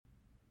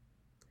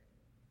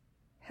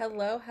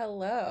Hello,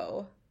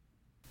 hello.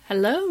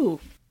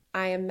 Hello.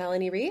 I am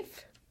Melanie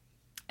Reef.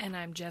 And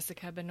I'm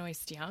Jessica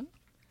Benoist Young.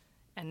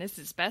 And this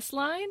is Best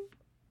Line.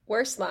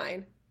 Worst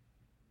line.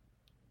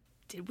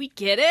 Did we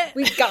get it?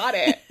 We got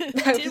it.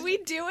 Did we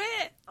do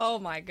it? Oh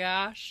my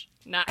gosh.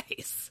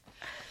 Nice.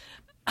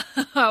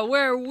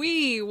 Where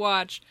we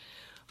watch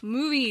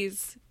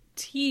movies,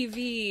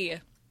 TV,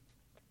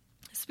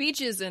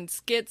 speeches and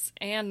skits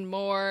and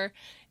more,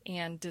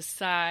 and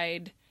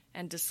decide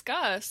and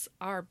discuss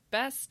our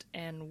best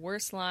and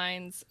worst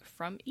lines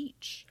from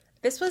each.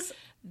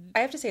 I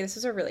have to say, this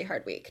was a really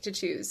hard week to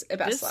choose a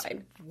best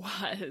line.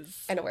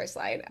 Was. And a worst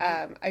line.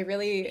 I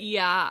really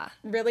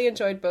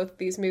enjoyed both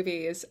these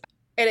movies.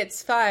 And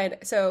it's fun.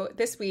 So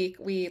this week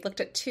we looked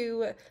at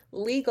two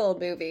legal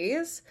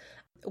movies,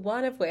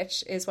 one of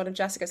which is one of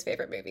Jessica's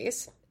favorite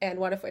movies, and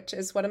one of which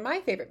is one of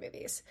my favorite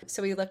movies.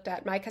 So we looked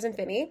at My Cousin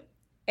Vinny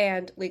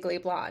and Legally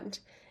Blonde.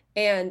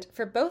 And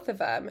for both of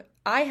them,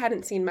 I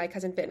hadn't seen My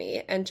Cousin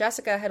Vinny, and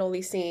Jessica had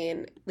only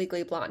seen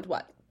Legally Blonde,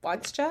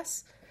 once,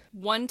 Jess?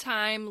 One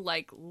time,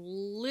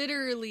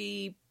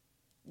 literally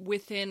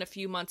within a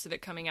few months of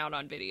it coming out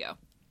on video.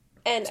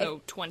 And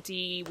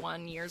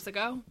 21 years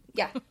ago?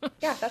 Yeah,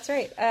 that's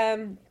right.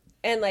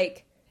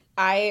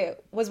 I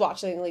was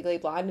watching Legally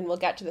Blonde, and we'll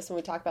get to this when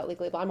we talk about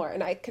Legally Blonde more,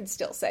 and I could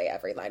still say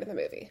every line of the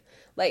movie.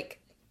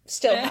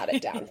 Still had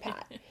it down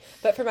pat.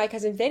 But for My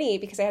Cousin Vinny,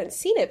 because I hadn't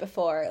seen it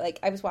before,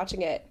 I was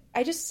watching it,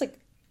 I just,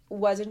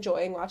 was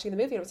enjoying watching the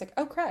movie, and I was like,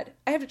 oh, crud,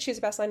 I have to choose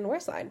a best line and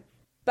worst line.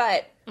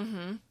 But,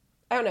 I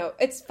don't know,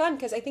 it's fun,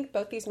 because I think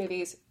both these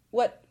movies,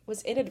 what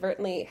was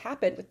inadvertently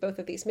happened with both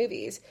of these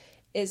movies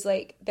is,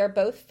 they're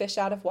both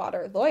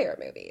fish-out-of-water lawyer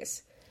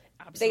movies.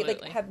 Absolutely.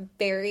 They, have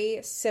very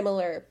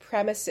similar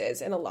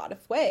premises in a lot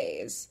of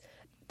ways.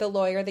 The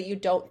lawyer that you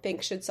don't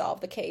think should solve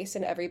the case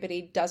and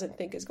everybody doesn't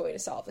think is going to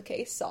solve the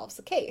case solves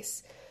the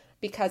case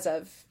because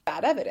of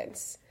bad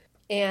evidence.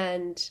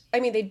 And,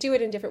 they do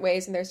it in different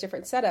ways and there's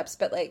different setups,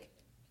 but,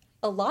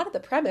 a lot of the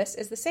premise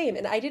is the same.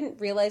 And I didn't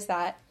realize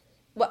that,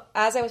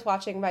 as I was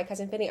watching My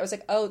Cousin Vinny, I was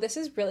like, oh, this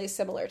is really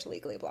similar to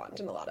Legally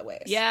Blonde in a lot of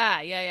ways.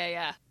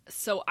 Yeah.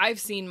 So I've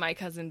seen My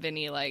Cousin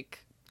Vinny, a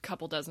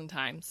couple dozen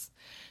times,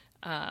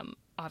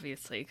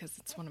 obviously, because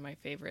it's one of my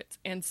favorites.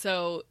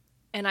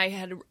 And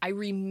I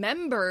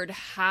remembered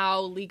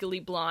how Legally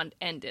Blonde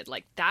ended.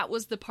 That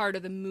was the part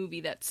of the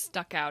movie that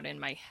stuck out in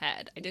my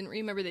head. I didn't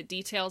remember the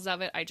details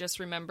of it. I just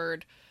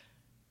remembered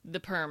the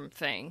perm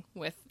thing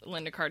with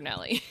Linda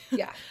Cardinelli.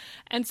 Yeah.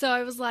 And so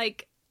I was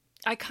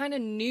I kind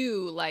of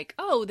knew,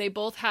 oh, they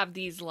both have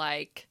these,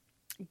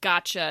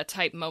 gotcha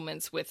type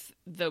moments with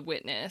the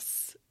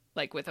witness,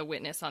 with a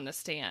witness on the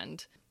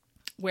stand,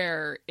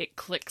 where it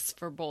clicks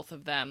for both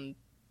of them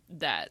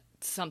that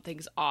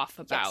something's off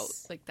about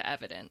the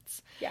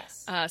evidence.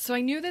 Yes. So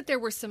I knew that there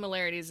were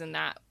similarities in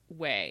that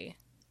way.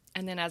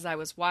 And then as I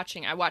was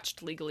watching, I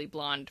watched Legally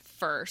Blonde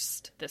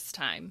first this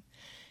time.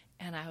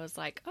 And I was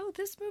like, oh,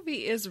 this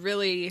movie is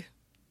really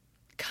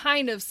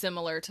kind of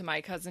similar to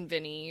My Cousin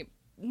Vinny.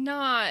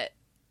 Not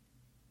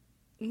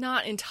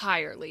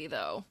entirely,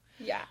 though.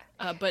 Yeah.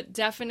 But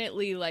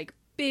definitely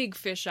big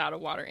fish out of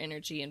water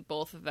energy in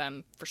both of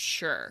them for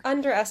sure.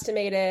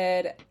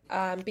 Underestimated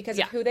because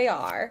of who they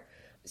are.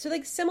 So,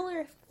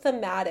 similar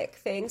thematic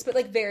things, but,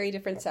 very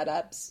different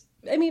setups.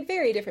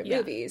 Very different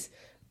movies,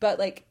 but,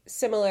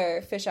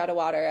 similar fish out of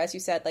water, as you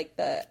said,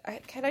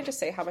 can I just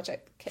say how much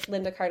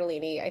Linda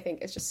Cardellini, I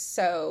think, is just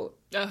so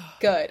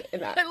good in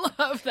that. I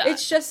love that.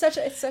 It's just such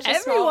a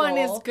Everyone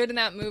is good in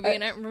that movie,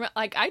 and I remember,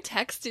 I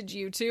texted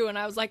you, too, and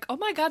I was like, oh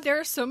my god, there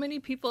are so many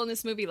people in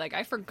this movie.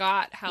 I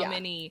forgot how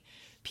many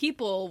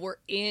people were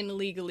in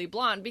Legally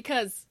Blonde,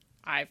 because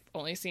I've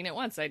only seen it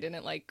once. I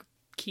didn't,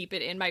 keep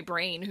it in my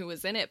brain who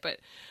was in it, but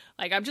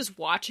I'm just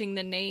watching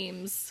the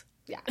names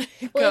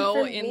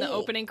go in the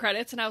opening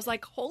credits, and I was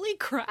like, holy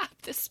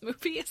crap, this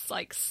movie is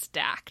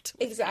stacked.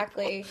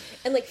 Exactly.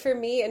 And for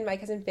me and My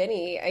Cousin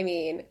Vinny,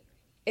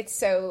 it's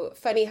so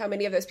funny how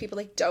many of those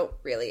people don't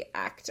really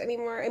act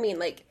anymore. I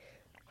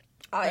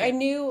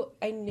knew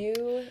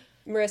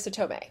Marissa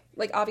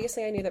Tomei.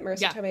 Obviously I knew that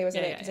Marissa Tomei was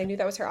in it because I knew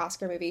that was her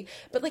Oscar movie.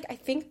 But I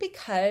think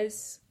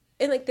because,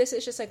 and this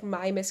is just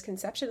my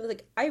misconception,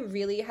 I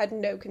really had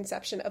no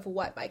conception of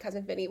what My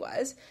Cousin Vinny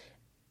was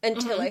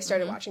until I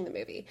started watching the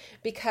movie,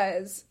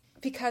 because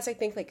I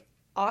think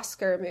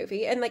Oscar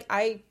movie, and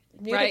I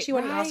knew that she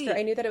won an Oscar.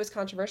 I knew that it was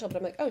controversial, but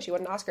I'm like, oh, she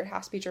won an Oscar, it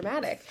has to be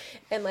dramatic.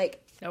 And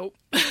nope.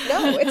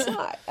 No, it's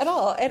not at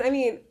all.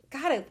 And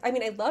God,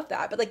 I love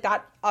that, but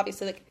that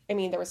obviously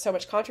there was so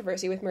much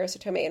controversy with Marissa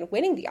Tomei and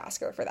winning the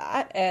Oscar for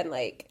that, and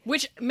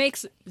which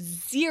makes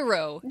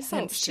zero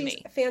sense to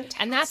me.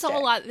 Fantastic. And that's a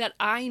lot that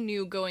I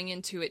knew going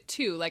into it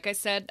too. Like I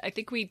said, I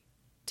think we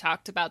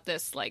talked about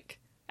this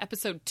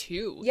episode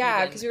 2.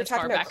 Yeah, because we were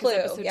talking about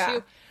Clue. Yeah.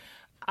 2.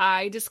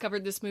 I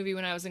discovered this movie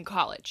when I was in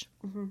college.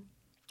 Mm-hmm.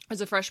 I was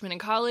a freshman in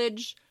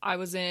college. I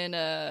was in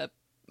a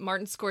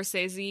Martin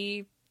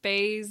Scorsese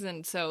phase,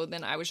 and so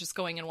then I was just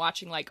going and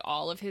watching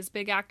all of his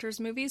big actors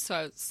movies. So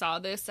I saw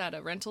this at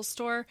a rental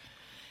store,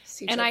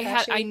 and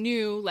I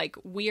knew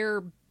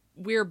we're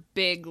we're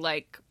big,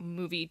 like,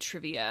 movie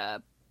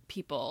trivia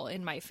people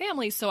in my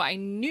family, so I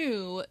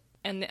knew,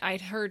 and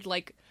I'd heard,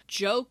 like,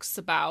 jokes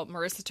about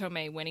Marissa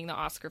Tomei winning the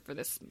Oscar for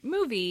this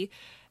movie,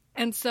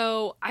 and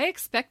so I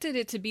expected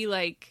it to be,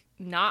 like,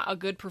 not a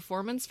good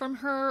performance from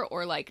her,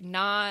 or, like,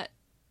 not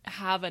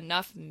have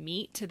enough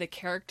meat to the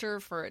character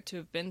for it to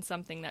have been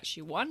something that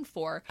she won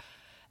for.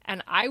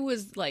 And I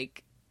was,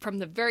 like, from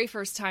the very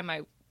first time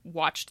I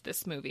watched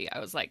this movie, I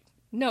was like,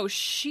 no,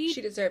 she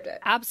deserved it.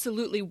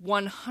 Absolutely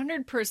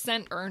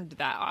 100% earned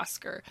that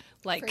Oscar.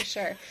 Like, for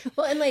sure.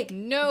 Well, and like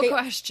no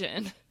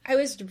question. I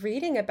was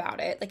reading about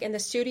it, like, and the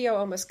studio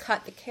almost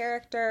cut the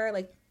character,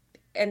 like,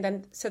 and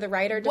then so the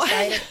writer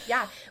decided, what?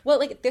 Yeah. Well,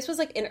 like, this was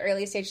like in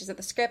early stages of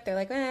the script. They're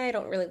like, I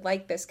don't really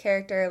like this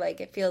character.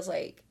 Like, it feels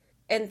like,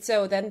 and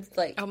so then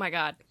like, oh my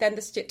god, then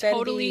the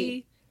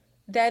totally.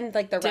 Then,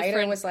 like, the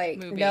writer was like,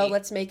 movie. No,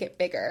 let's make it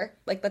bigger.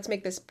 Like, let's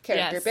make this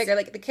character bigger.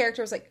 Like, the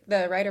character was like,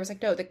 the writer was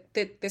like, no,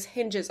 this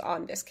hinges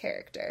on this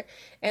character.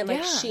 And,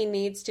 like, she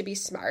needs to be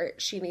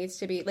smart. She needs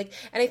to be, like,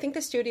 and I think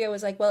the studio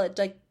was like, well, it,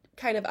 like,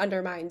 kind of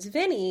undermines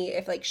Vinny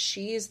if, like,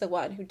 she's the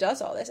one who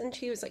does all this. And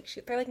she was like,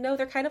 they're like, no,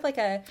 they're kind of like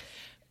a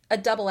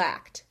double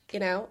act, you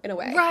know, in a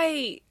way.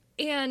 Right.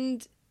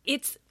 And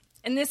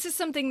this is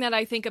something that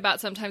I think about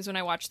sometimes when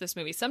I watch this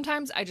movie.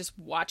 Sometimes I just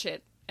watch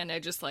it and I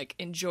just, like,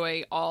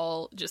 enjoy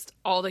all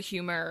the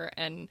humor,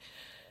 and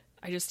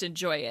I just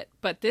enjoy it.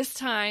 But this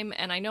time,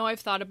 and I know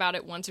I've thought about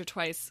it once or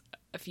twice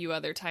a few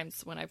other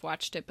times when I've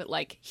watched it, but,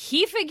 like,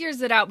 he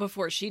figures it out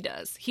before she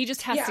does. He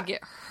just has to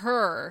get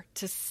her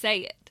to say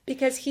it.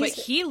 Because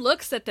he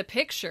looks at the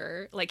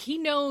picture, like, he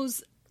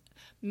knows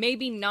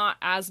maybe not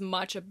as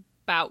much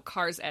about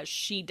cars as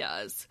she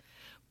does,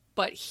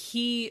 but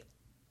he's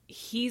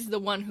the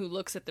one who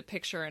looks at the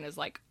picture and is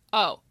like,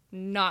 oh,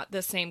 not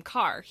the same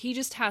car. He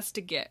just has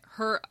to get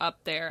her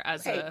up there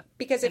as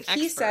because if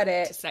he said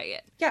it to say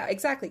it. Yeah,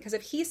 exactly. Because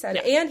if he said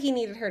it, and he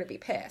needed her to be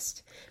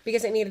pissed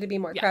because it needed to be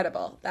more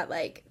credible that,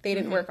 like, they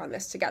didn't work on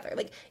this together.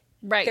 Like,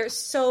 there's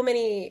so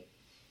many.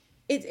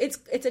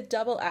 It's a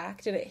double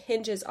act, and it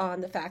hinges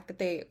on the fact that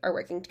they are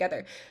working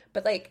together.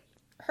 But, like,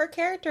 her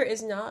character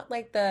is not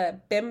like the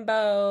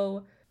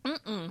bimbo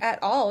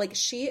at all. Like,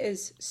 she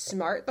is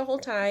smart the whole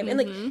time, and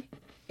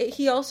like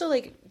he also,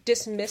 like,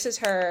 dismisses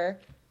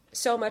her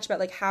so much about,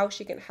 like, how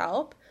she can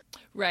help.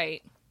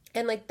 Right.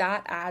 And, like,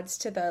 that adds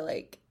to the,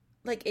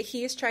 like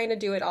he's trying to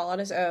do it all on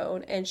his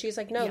own, and she's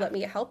like, no, let me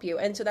help you.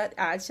 And so that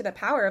adds to the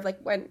power of, like,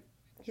 when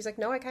he's like,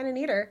 no, I kind of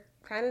need her.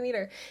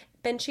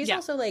 Then she's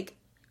also, like,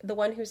 the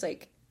one who's,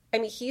 like, I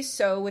mean, he's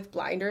so with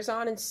blinders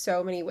on in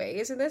so many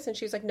ways in this, and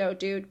she's like, no,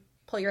 dude,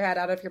 pull your head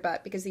out of your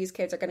butt because these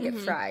kids are going to get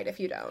fried if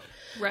you don't.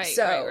 Right,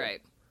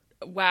 right.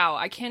 Wow,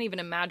 I can't even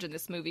imagine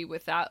this movie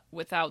without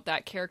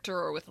that character,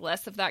 or with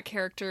less of that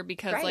character,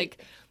 because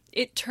like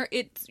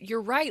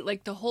you're right,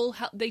 like the whole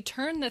they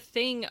turn the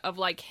thing of,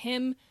 like,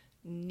 him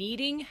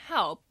needing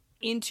help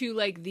into,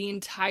 like, the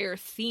entire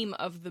theme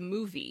of the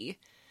movie,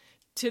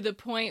 to the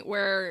point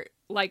where,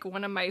 like,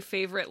 one of my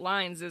favorite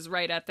lines is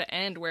right at the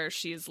end where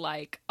she's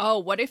like, oh,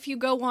 what if you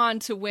go on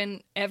to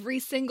win every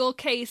single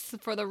case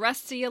for the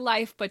rest of your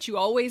life, but you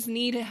always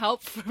need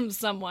help from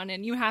someone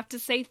and you have to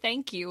say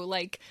thank you,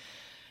 like.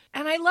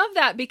 And I love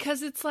that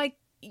because it's like,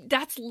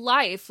 that's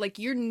life. Like,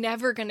 you're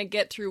never going to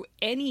get through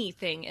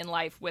anything in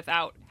life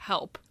without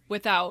help,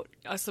 without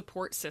a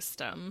support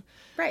system.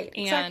 Right,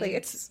 exactly.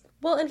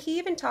 And he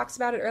even talks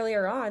about it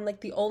earlier on,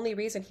 like, the only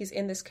reason he's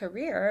in this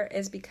career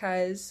is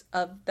because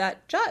of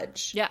that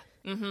judge. Yeah.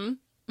 Mm-hmm.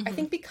 I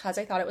think because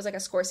I thought it was, like, a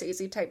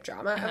Scorsese type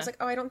drama, I was like,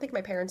 oh, I don't think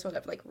my parents would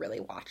have, like, really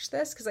watched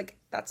this, because, like,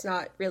 that's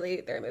not really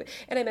their movie.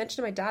 And I mentioned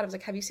to my dad, I was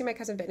like, have you seen My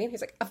Cousin Vinny? And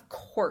he's like, of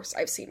course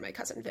I've seen My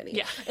Cousin Vinny.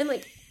 Yeah. And,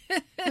 like,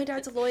 my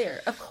dad's a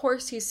lawyer. Of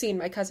course he's seen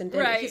My Cousin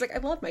Vinny. Right. He's like, I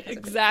love My Cousin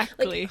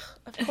exactly. Vinny.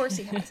 Like, of course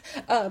he has.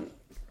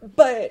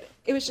 But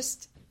it was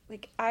just,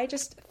 like, I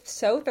just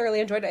so thoroughly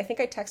enjoyed it. I think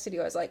I texted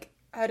you. I was like,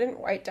 I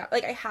didn't write down,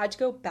 like, I had to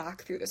go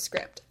back through the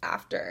script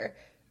after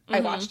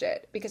I watched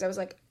it, because I was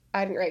like,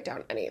 I didn't write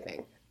down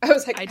anything. I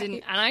was like, I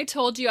didn't, and I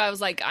told you, I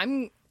was like,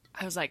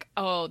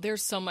 oh,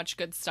 there's so much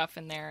good stuff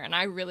in there, and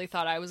I really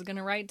thought I was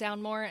gonna write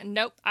down more, and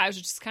nope, I was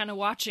just kind of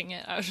watching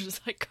it. I was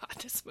just like,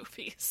 God, this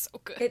movie is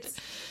so good.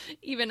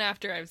 Even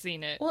after I've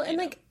seen it,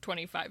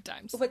 25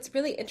 times. What's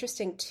really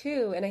interesting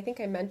too, and I think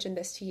I mentioned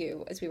this to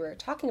you as we were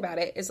talking about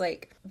it, is,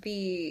 like,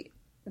 the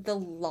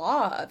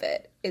law of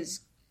it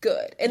is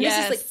good, and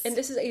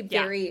this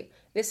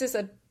is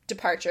a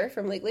departure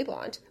from Legally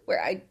Blonde,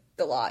 where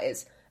the law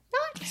is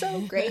not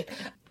so great.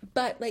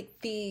 But, like,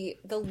 the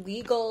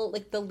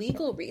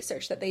legal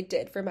research that they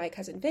did for My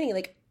Cousin Vinny,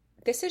 like,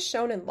 this is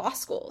shown in law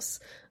schools,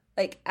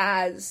 like,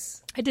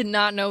 as... I did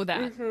not know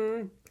that.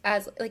 Mm-hmm,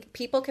 as, like,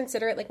 people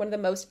consider it, like, one of the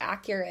most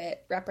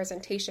accurate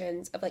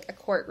representations of, like, a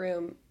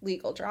courtroom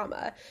legal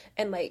drama.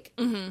 And, like,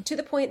 to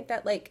the point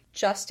that, like,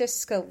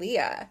 Justice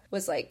Scalia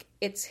was like,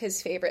 it's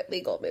his favorite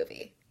legal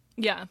movie.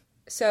 Yeah.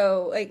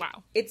 So, like,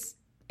 wow. It's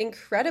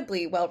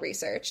incredibly well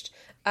researched.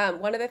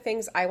 One of the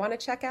things I want to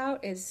check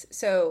out is,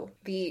 so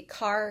the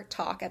car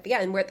talk at the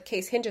end, where the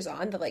case hinges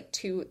on,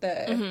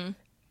 the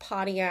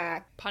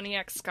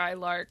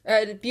Skylark.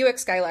 Buick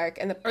Skylark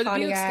and the Or the Pontiac...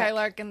 Buick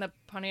Skylark and the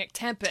Pontiac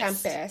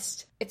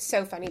Tempest. It's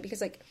so funny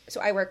because, like,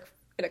 so I work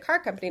in a car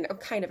company now,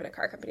 kind of in a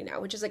car company now,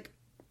 which is, like,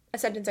 a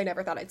sentence I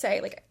never thought I'd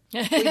say. Like,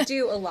 we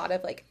do a lot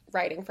of, like,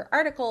 writing for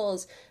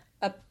articles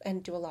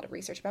and do a lot of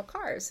research about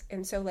cars.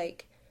 And so,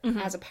 like,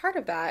 as a part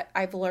of that,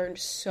 I've learned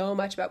so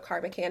much about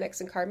car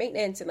mechanics and car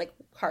maintenance and, like,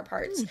 car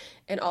parts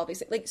and all these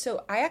things. Like,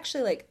 so I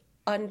actually, like,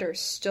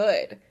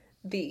 understood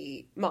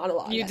the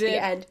monologue at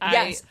the end.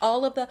 Yes,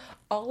 all of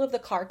the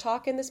car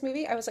talk in this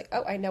movie. I was like,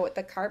 oh, I know what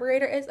the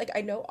carburetor is. Like,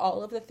 I know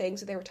all of the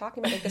things that they were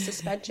talking about, like the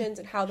suspensions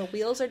and how the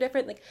wheels are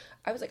different. Like,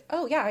 I was like,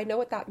 oh yeah, I know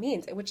what that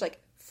means, which like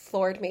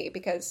floored me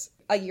because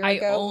a year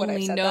ago when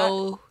I said that, I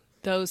only know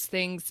those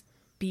things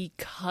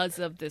because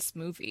of this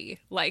movie.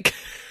 Like,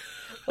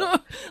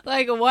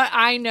 like what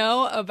I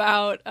know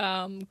about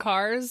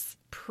cars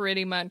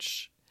pretty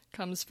much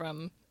comes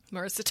from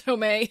Marissa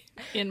Tomei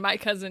in My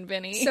Cousin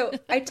Vinny. So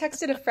I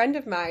texted a friend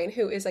of mine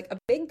who is like a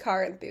big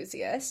car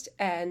enthusiast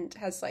and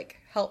has like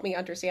helped me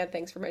understand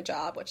things for my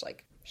job, which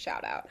like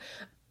shout out.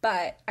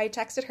 But I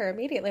texted her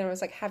immediately and I was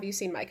like, have you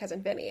seen My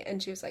Cousin Vinny?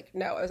 And she was like,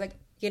 no. I was like,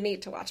 you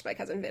need to watch My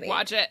Cousin Vinny.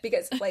 Watch it.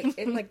 Because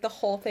like the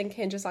whole thing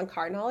hinges on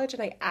car knowledge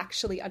and I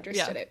actually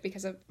understood it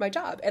because of my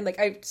job. And like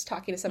I was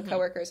talking to some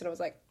coworkers and I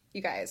was like,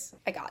 you guys,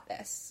 I got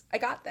this.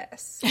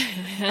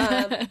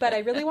 But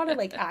I really want to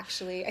like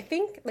actually, I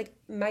think like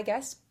my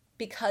guess,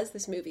 because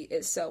this movie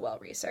is so well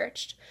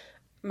researched,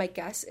 my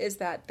guess is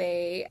that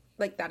they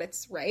like that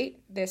it's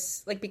right.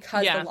 This like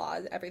because the law,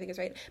 everything is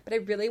right. But I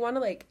really want to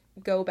like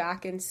go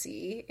back and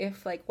see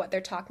if like what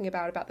they're talking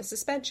about the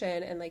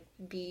suspension and like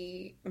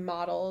the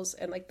models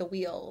and like the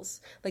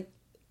wheels, like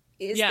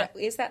is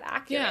that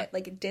accurate? Yeah.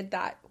 Like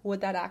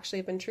would that actually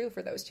have been true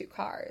for those two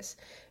cars?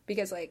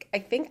 Because like I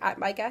think at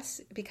my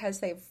guess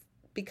because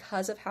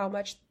of how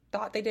much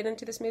thought they did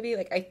into this movie,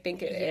 like I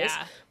think it is,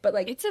 but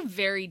like it's a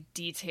very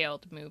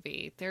detailed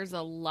movie. There's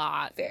a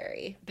lot in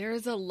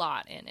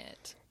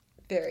it,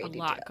 very a detailed.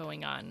 Lot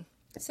going on.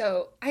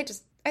 So I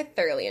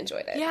thoroughly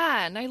enjoyed it.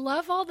 Yeah, and I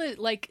love all the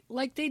like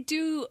they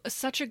do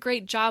such a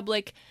great job.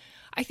 Like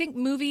I think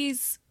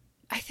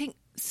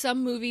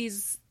some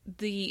movies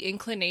the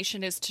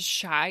inclination is to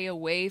shy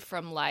away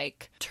from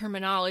like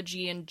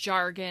terminology and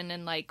jargon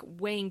and like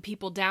weighing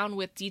people down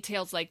with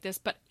details like this,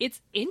 but it's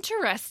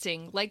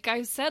interesting. Like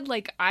I said,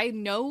 like I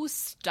know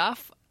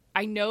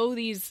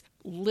these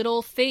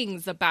little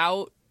things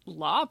about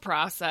law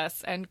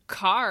process and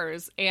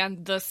cars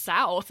and the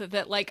South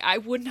that like I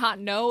would not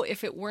know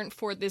if it weren't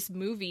for this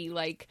movie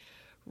like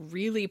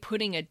really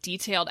putting a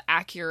detailed,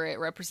 accurate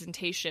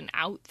representation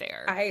out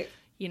there. I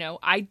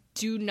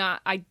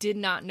did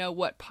not know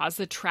what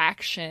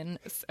positraction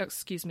Thank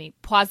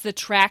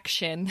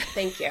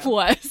you.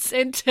 was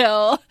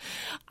until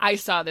I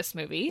saw this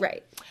movie.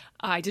 Right.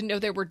 I didn't know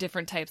there were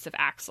different types of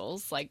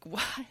axles. Like,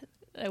 what?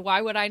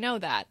 Why would I know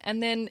that?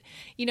 And then,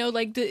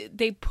 like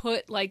they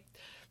put like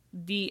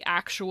the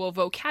actual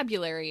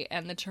vocabulary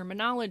and the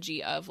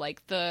terminology of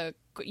like the,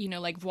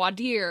 like voir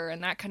dire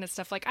and that kind of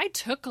stuff. Like I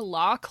took a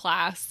law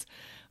class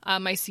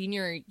my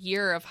senior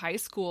year of high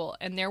school,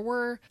 and there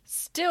were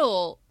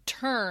still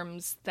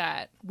terms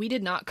that we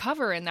did not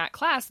cover in that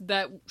class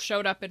that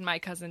showed up in My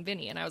Cousin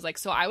Vinny. And I was like,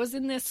 so I was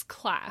in this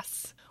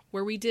class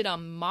where we did a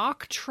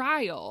mock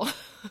trial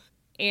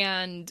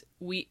and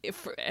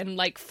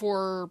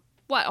for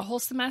a whole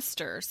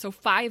semester, so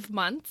 5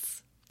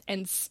 months,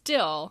 and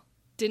still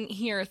didn't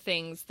hear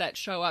things that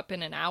show up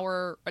in a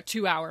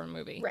 2-hour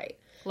movie. Right.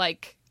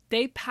 Like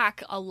they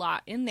pack a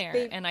lot in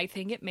there, and I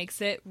think it makes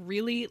it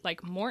really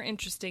like more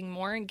interesting,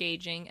 more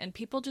engaging, and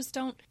people just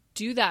don't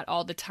do that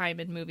all the time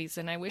in movies,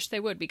 and I wish they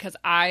would, because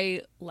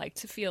I like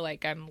to feel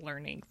like I'm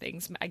learning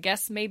things. I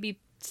guess maybe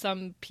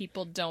some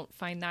people don't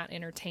find that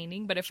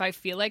entertaining, but if I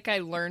feel like I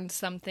learned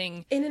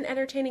something in an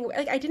entertaining way,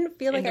 like I didn't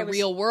feel like in the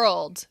real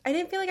world, I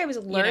didn't feel like I was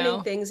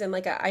learning things in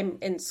like I'm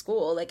in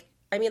school. Like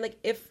I mean, like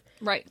if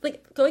right,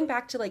 like going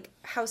back to like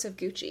House of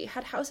Gucci,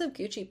 had House of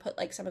Gucci put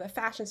like some of the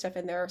fashion stuff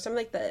in there, or some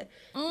like the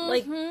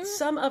like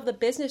some of the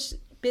business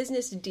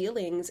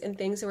dealings and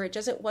things where it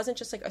wasn't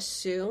just like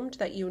assumed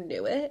that you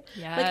knew it.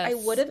 Yes. Like I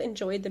would have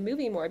enjoyed the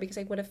movie more because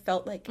I would have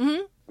felt like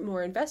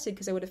more invested,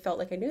 because I would have felt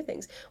like I knew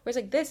things. Whereas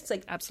like this, it's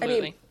like absolutely.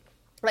 I mean,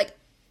 like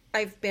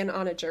I've been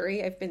on a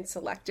jury, I've been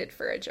selected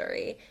for a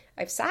jury,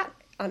 I've sat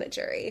on a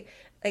jury.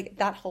 Like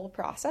that whole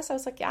process, I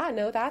was like, yeah,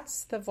 no,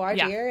 that's the voir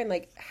dire, and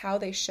like how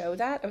they show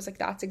that, I was like,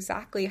 that's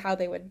exactly how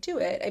they would do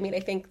it. I mean, I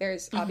think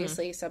there's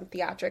obviously some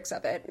theatrics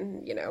of it,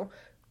 and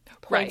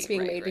points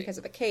being made because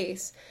of the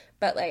case,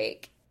 but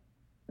like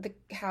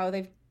how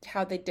they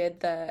did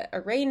the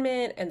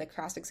arraignment and the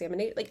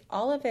cross-examination, like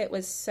all of it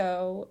was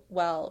so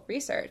well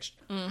researched,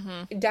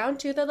 down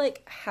to the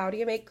like, how do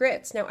you make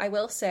grits? Now I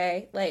will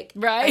say, like,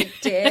 right.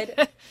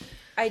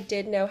 I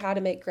did know how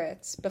to make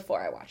grits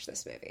before I watched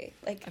this movie.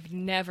 Like I've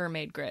never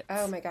made grits.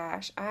 Oh my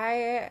gosh.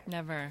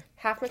 Never.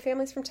 Half my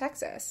family's from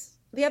Texas.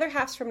 The other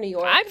half's from New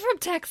York. I'm from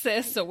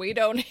Texas, so we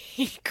don't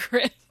eat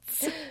grits.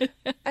 Texas.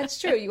 That's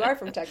true. You are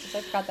from Texas.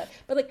 I forgot that.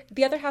 But like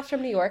the other half's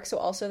from New York, so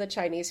also the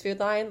Chinese food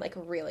line like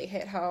really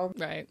hit home.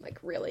 Right. Like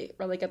really,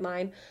 really good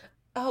line.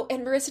 Oh,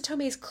 and Marissa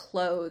Tomei's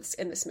clothes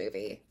in this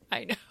movie.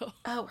 I know.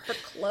 Oh, her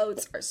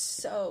clothes are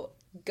so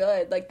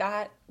good. Like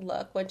that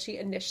look when she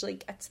initially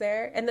gets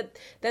there. And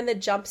then the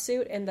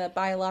jumpsuit and the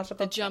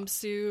biological... The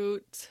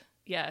jumpsuit.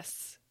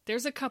 Yes.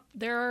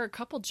 There are a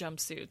couple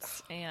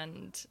jumpsuits.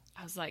 And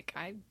I was like,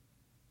 I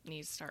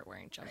need to start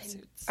wearing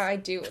jumpsuits. I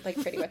do, like,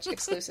 pretty much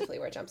exclusively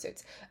wear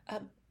jumpsuits.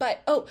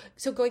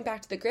 So going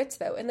back to the grits,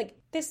 though, and, like,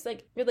 this,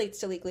 like, relates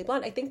to Legally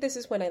Blonde. I think this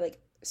is when I, like,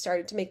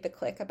 started to make the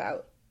click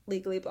about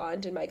Legally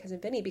Blonde and My Cousin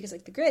Vinny, because,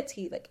 like, the grits,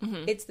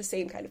 it's the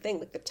same kind of thing.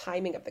 Like, the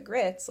timing of the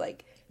grits,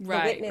 like, the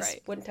witness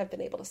wouldn't have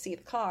been able to see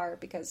the car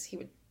because he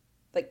would,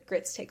 like,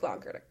 grits take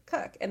longer to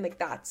cook. And, like,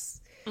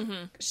 that's...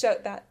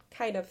 that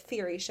kind of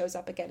theory shows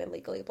up again in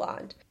Legally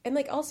Blonde. And,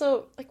 like,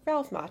 also, like,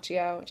 Ralph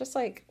Macchio, just,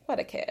 like, what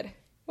a kid.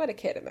 What a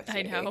kid in this movie.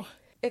 I know.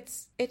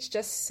 It's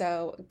just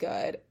so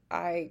good.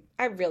 I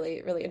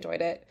really, really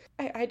enjoyed it.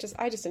 I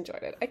just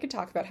enjoyed it. I could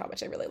talk about how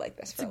much I really like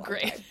this for a long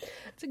time.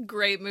 It's a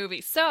great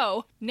movie.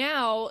 So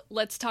now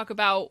let's talk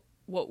about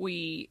what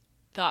we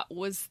thought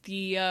was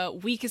the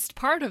weakest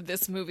part of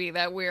this movie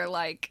that we're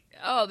like,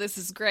 oh, this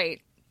is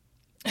great.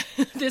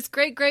 This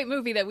great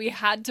movie that we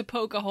had to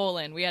poke a hole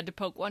in. We had to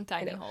poke one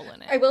tiny hole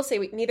in it. I will say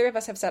neither of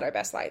us have said our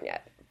best line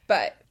yet,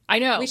 but I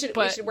know, we should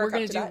but work we're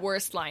going to to do that.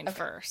 worst line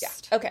first.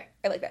 Yeah. Okay,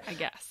 I like that. I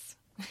guess.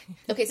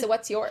 Okay, so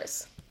what's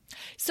yours?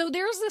 So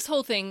there's this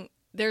whole thing.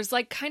 There's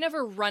like kind of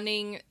a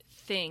running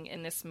thing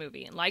in this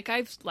movie, and like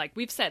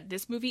we've said,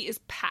 this movie is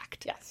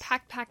packed. Yes.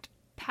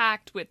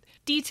 Packed with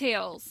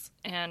details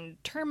and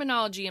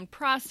terminology and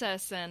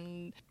process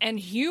and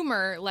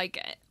humor,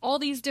 like all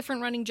these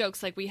different running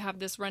jokes. Like we have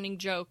this running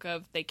joke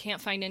of they can't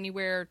find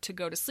anywhere to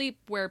go to sleep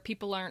where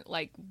people aren't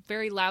like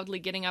very loudly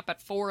getting up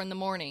at 4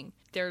 a.m.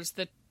 There's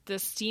the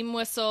steam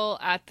whistle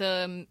at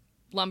the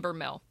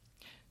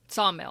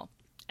sawmill.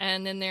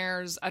 And then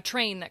there's a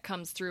train that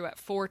comes through at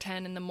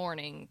 4:10 in the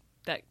morning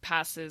that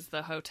passes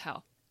the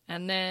hotel.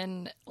 And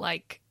then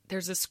like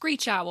there's a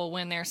screech owl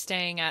when they're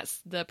staying at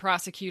the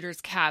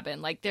prosecutor's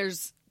cabin. Like there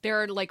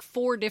are like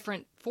 4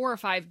 or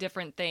 5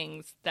 different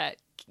things that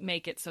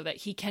make it so that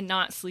he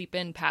cannot sleep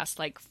in past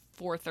like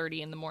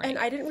 4:30 in the morning. And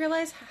I didn't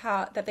realize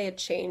that they had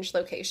changed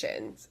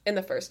locations in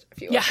the first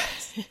few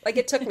episodes. Like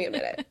it took me a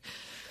minute.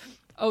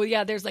 Oh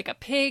yeah, there's like a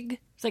pig.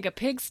 It's like a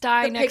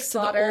pigsty next to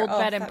the old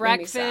bed and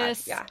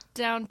breakfast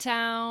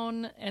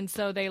downtown, and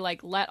so they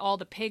like let all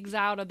the pigs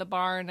out of the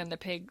barn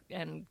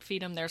and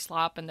feed them their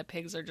slop, and the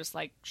pigs are just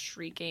like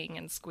shrieking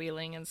and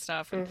squealing and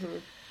stuff. Mm-hmm.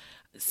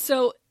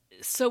 So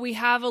we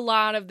have a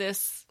lot of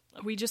this.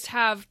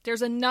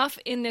 There's enough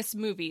in this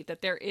movie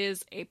that there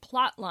is a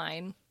plot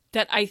line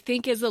that I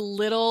think is a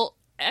little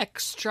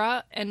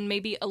extra and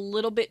maybe a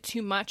little bit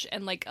too much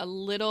and like a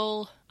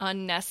little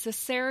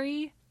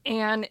unnecessary.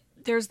 And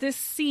there's this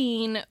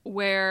scene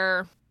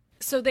where,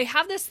 so they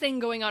have this thing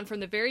going on from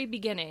the very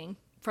beginning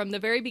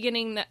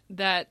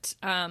that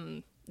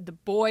the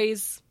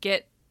boys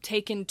get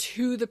taken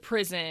to the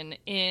prison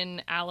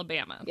in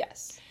Alabama.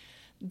 Yes.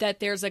 That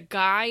there's a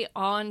guy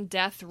on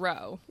death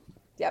row.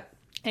 Yep.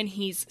 And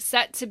he's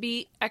set to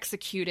be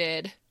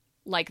executed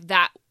like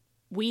that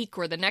week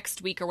or the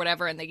next week or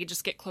whatever, and they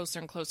just get closer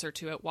and closer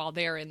to it while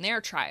they're in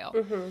their trial.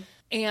 Mm-hmm.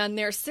 And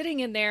they're sitting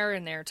in there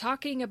and they're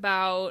talking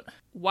about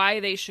why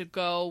they should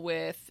go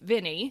with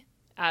Vinny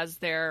as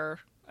their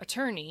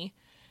attorney.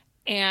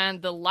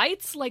 And the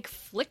lights like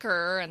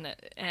flicker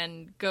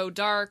and go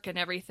dark and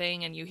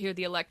everything, and you hear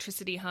the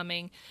electricity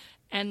humming.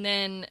 And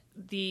then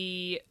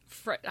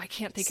I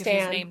can't think of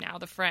his name now,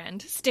 the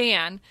friend,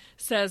 Stan,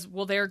 says,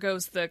 well, there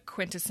goes the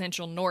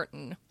quintessential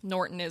Norton.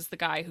 Norton is the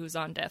guy who's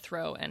on death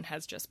row and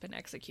has just been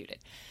executed.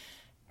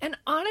 And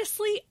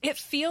honestly, it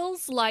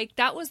feels like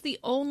that was the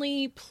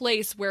only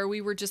place where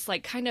we were just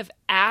like kind of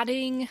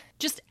adding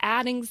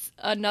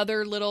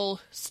another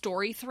little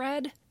story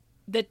thread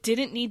that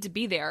didn't need to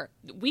be there.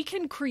 We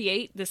can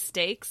create the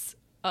stakes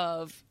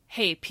of,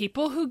 hey,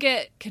 people who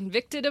get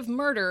convicted of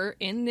murder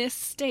in this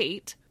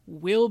state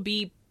will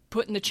be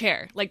put in the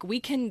chair. Like, we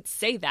can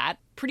say that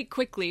pretty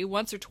quickly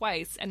once or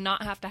twice and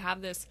not have to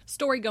have this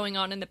story going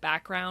on in the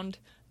background.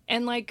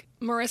 And like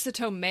Marissa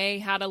Tomei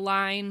had a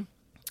line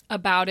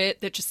about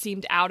it that just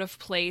seemed out of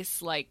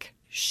place. Like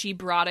she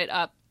brought it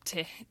up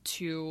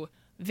to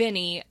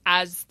Vinny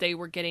as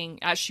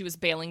she was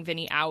bailing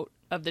Vinny out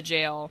of the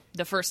jail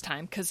the first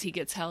time, because he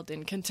gets held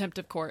in contempt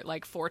of court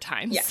like 4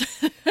 times.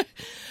 Yes.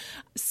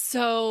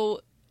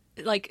 So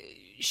like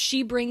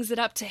she brings it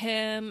up to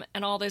him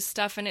and all this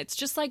stuff, and it's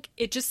just like,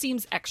 it just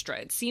seems extra.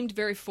 It seemed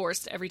very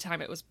forced every time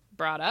it was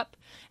brought up,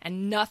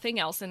 and nothing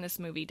else in this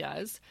movie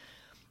does.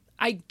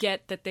 I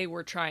get that they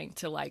were trying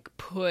to like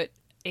put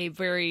a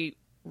very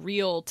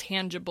real,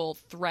 tangible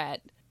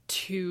threat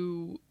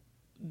to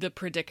the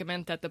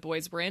predicament that the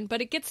boys were in,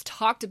 but it gets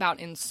talked about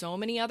in so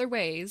many other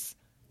ways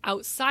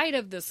outside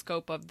of the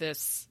scope of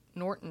this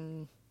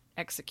Norton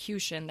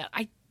execution that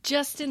I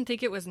just didn't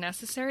think it was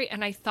necessary.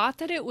 And I thought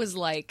that it was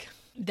like,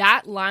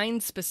 that line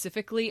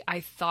specifically,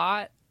 I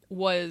thought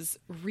was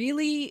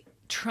really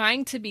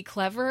trying to be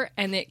clever,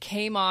 and it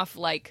came off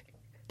like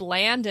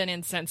bland and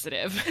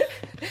insensitive.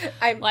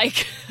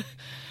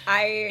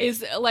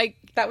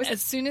 That was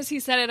as soon as he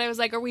said it, I was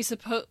like,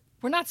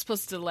 we're not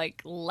supposed to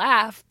like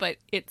laugh, but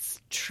it's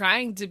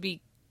trying to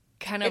be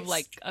kind of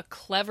like a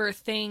clever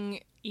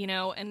thing, you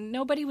know, and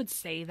nobody would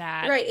say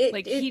that.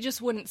 Right. He just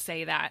wouldn't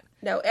say that.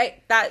 No,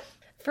 that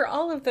for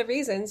all of the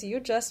reasons you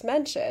just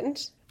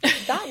mentioned,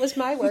 that was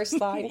my worst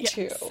line yes,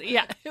 too.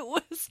 Yeah, it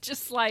was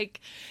just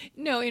like,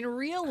 no, in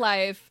real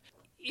life,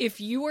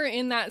 if you were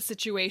in that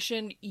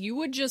situation, you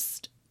would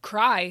just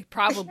cry,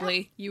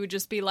 probably. You would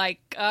just be like,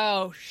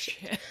 oh,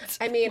 shit.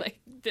 I mean, like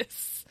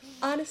this.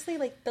 Honestly,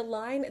 like the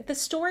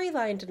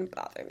storyline didn't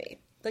bother me.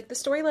 Like the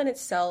storyline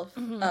itself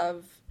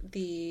of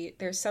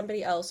there's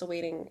somebody else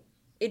awaiting.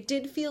 It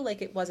did feel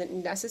like it wasn't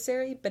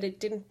necessary, but it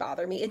didn't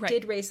bother me. It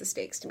did raise the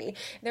stakes to me.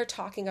 They're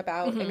talking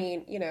about, I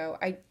mean, you know,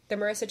 the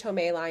Marissa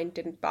Tomei line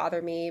didn't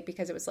bother me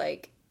because it was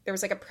like, there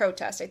was like a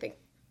protest, I think,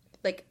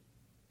 like,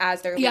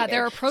 as they're leaving.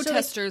 There are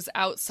protesters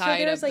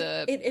outside of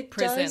the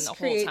prison the whole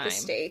time. It does create the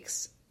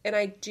stakes, and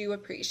I do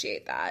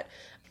appreciate that.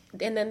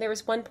 And then there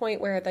was one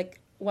point where, like,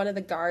 one of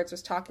the guards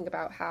was talking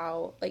about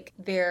how, like,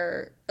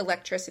 their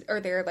electricity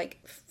or their, like,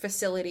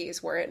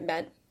 facilities weren't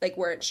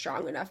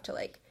strong enough to,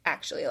 like,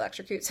 actually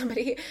electrocute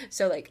somebody.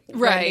 So, like,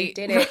 when they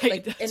did it,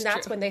 like, and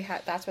that's when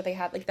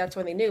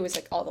they knew was,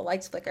 like, all the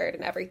lights flickered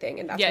and everything,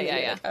 and that's when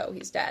they knew, like, oh,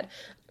 he's dead.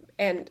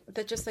 And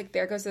that just, like,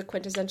 there goes the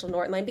quintessential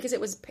Norton line, because it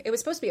was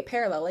supposed to be a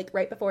parallel, like,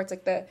 right before it's,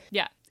 like,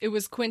 it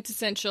was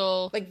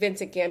quintessential, like,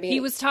 Vincent Gambini.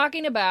 He was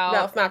talking about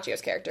Ralph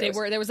Macchio's character.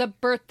 There was a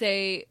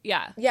birthday,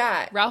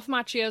 yeah. Ralph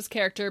Macchio's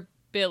character,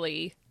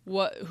 Billy,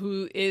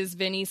 who is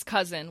Vinny's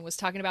cousin, was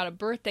talking about a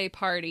birthday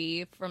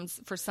party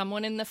for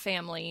someone in the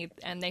family,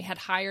 and they had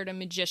hired a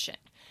magician.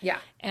 Yeah.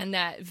 And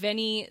that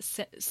Vinny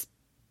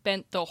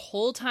spent the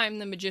whole time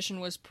the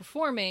magician was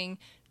performing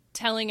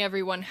telling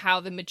everyone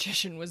how the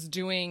magician was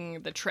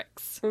doing the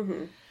tricks.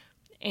 Mm-hmm.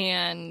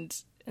 And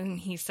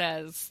he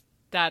says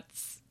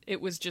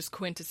it was just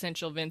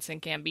quintessential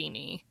Vincent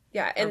Gambini.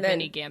 Yeah, and then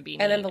Vinny Gambini.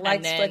 And then the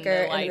lights flicker,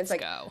 and then it's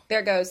like, go.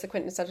 There goes the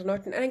quintessential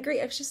Norton. And I agree,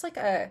 it was just like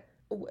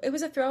it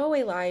was a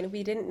throwaway line.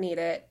 We didn't need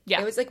it.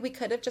 Yeah. It was like we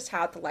could have just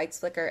had the lights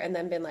flicker and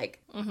then been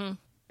like,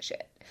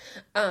 shit.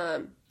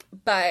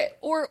 But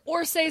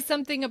or say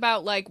something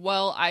about like,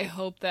 well, I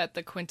hope that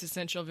the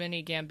quintessential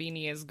Vinny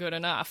Gambini is good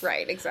enough,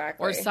 right?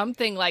 Exactly, or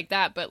something like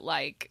that. But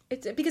like,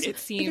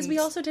 because we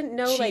also didn't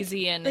know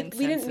cheesy and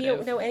we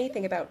didn't know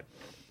anything about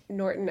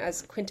Norton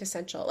as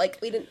quintessential. Like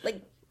we didn't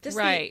like just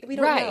we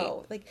don't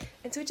know like,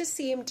 and so it just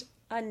seemed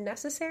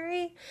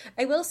unnecessary.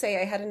 I will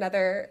say I had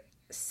another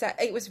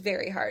set. It was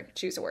very hard to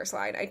choose a worse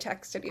line. I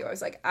texted you. I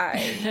was like,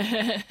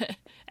 I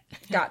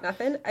got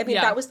nothing. I mean,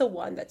 that was the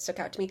one that stuck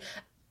out to me.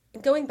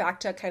 Going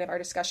back to kind of our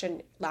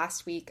discussion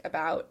last week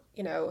about,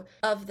 you know,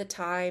 of the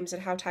times and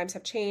how times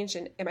have changed,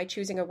 and am I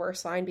choosing a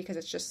worse line because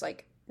it's just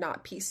like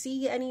not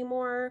PC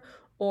anymore,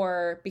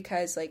 or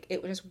because like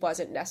it just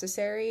wasn't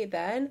necessary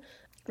then?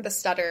 The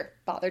stutter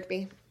bothered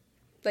me.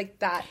 Like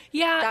that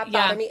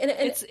bothered me. And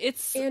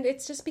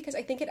it's just because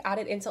I think it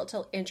added insult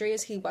to injury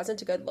as he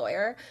wasn't a good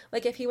lawyer.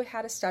 Like if he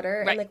had a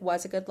stutter and like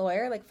was a good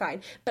lawyer, like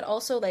fine. But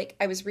also like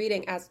I was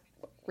reading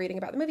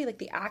about the movie, like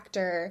the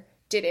actor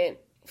didn't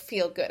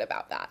feel good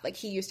about that. Like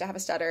he used to have a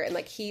stutter, and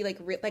like he like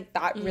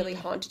that really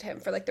haunted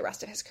him for like the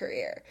rest of his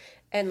career.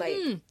 And like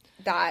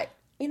that,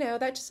 you know,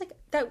 that just like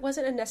that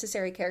wasn't a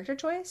necessary character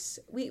choice.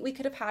 We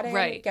could have had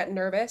him get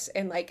nervous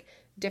in like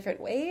different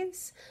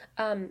ways.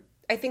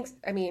 I think,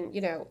 I mean, you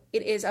know,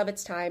 it is of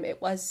its time.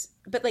 It was,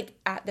 but like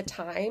at the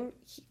time,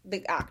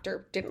 the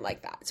actor didn't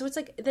like that. So it's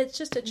like, that's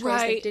just a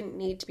choice that didn't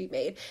need to be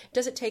made.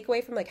 Does it take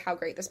away from like how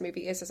great this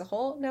movie is as a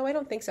whole? No, I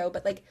don't think so.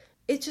 But like,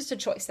 it's just a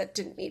choice that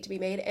didn't need to be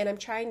made. And I'm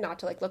trying not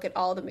to like look at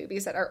all the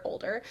movies that are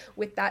older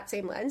with that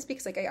same lens,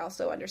 because like I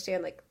also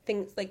understand like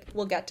things like,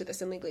 we'll get to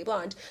this in Legally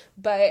Blonde,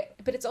 but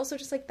it's also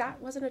just like that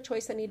wasn't a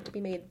choice that needed to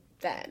be made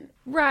then.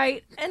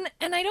 Right. And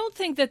I don't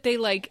think that they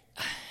like,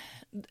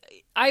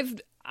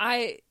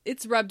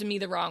 it's rubbed me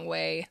the wrong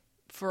way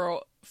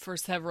for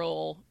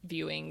several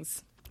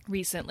viewings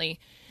recently,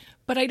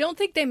 but I don't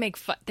think they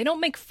don't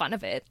make fun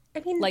of it.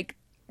 I mean, like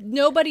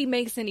nobody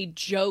makes any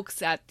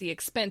jokes at the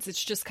expense.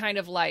 It's just kind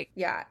of like,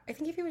 yeah, I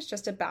think if he was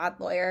just a bad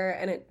lawyer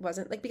and it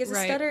wasn't like, because a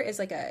stutter is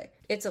like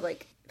it's a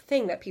like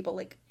thing that people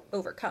like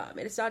overcome,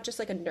 and it's not just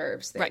like a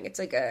nerves thing. It's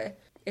like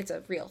it's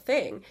a real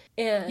thing.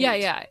 And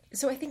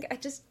so I think I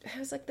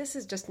was like, this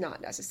is just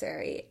not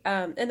necessary.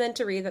 And then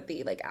to read that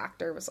the like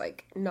actor was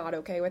like not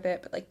okay with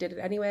it, but like did it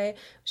anyway, it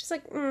was just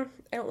like,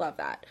 I don't love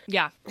that.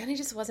 Yeah. And he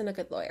just wasn't a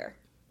good lawyer.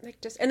 Like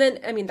just, and then,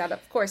 I mean, that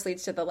of course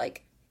leads to the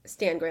like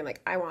Stan going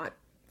like, I want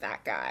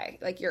that guy.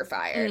 Like you're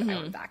fired. I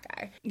want that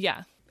guy.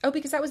 Yeah. Oh,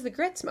 because that was the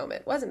Grits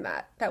moment, wasn't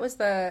that? That was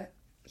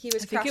he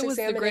was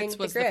cross-examining the Grits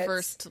was the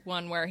first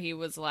one where he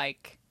was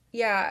like.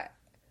 Yeah.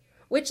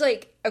 Which,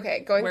 like,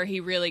 okay, where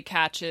he really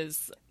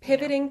catches...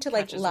 Pivoting to,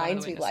 like,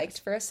 lines we liked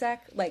for a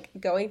sec, like,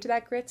 going to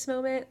that Grits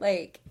moment,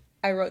 like,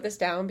 I wrote this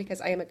down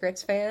because I am a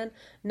grits fan.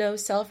 No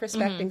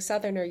self-respecting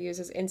Southerner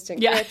uses instant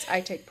grits.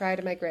 I take pride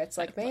in my grits.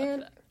 Like,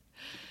 man,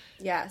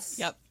 yes.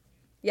 Yep.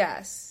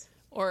 Yes.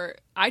 Or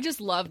I just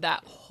love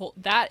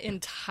that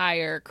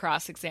entire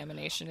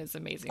cross-examination is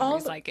amazing.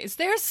 He's like, is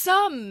there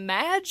some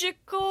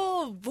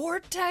magical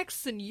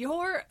vortex in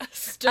your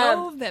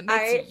stove that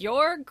makes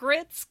your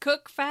grits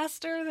cook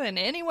faster than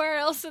anywhere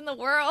else in the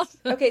world?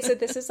 Okay, so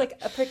this is like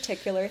a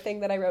particular thing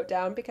that I wrote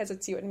down because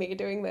it's you and me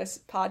doing this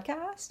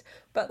podcast.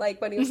 But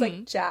like when he was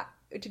like, Jack,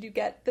 did you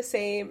get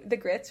the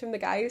grits from the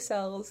guy who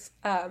sells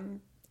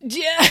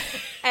yeah,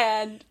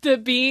 and the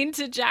bean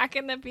to Jack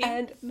and the Bean.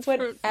 And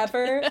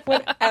whenever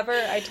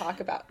I talk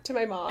to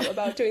my mom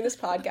about doing this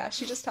podcast,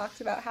 she just talks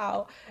about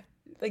how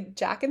like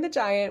Jack and the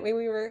Giant, when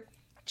we were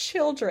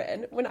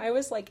children, when I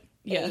was like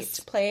 8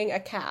 playing a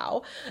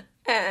cow,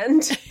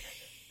 and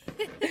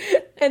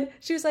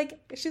she was like,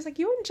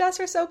 you and Jess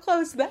are so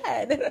close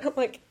then, and I'm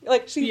like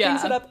she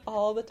brings it up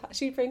all the time.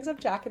 She brings up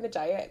Jack and the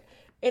Giant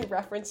in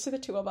reference to the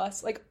two of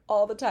us, like,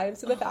 all the time.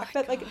 So the fact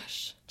that, like,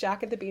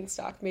 Jack and the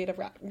Beanstalk made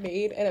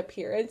an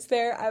appearance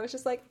there, I was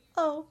just like,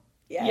 oh,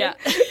 yeah.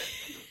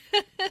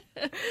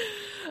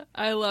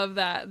 I love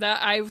that.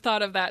 I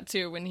thought of that,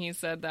 too, when he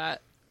said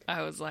that.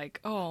 I was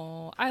like,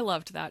 oh, I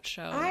loved that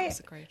show. It was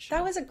a great show.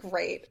 That was a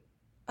great...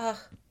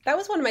 that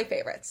was one of my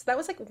favorites. That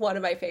was, like, one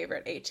of my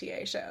favorite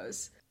HEA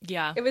shows.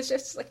 Yeah. It was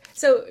just like,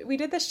 so we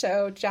did this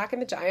show, Jack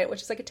and the Giant,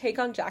 which is like a take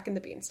on Jack and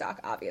the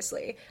Beanstalk,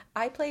 obviously.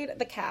 I played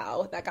the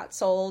cow that got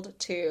sold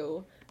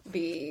to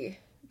the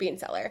bean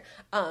seller.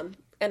 And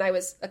I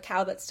was a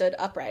cow that stood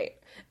upright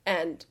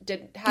and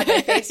had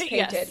my face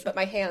painted, but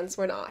my hands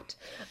were not.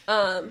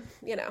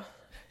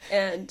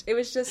 And it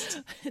was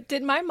just...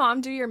 Did my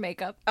mom do your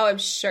makeup? Oh, I'm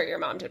sure your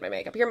mom did my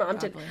makeup. Your mom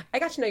did. I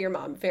got to know your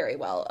mom very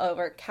well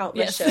over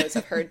countless shows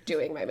of her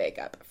doing my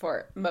makeup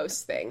for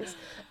most things.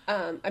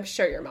 I'm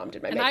sure your mom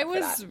did my makeup for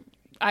that.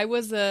 I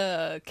was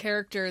a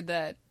character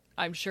that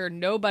I'm sure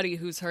nobody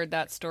who's heard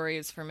that story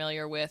is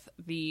familiar with.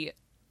 The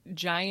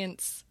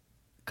Giant's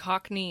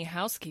Cockney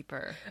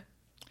housekeeper.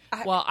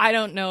 Well, I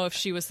don't know if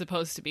she was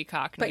supposed to be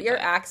Cockney. But your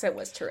accent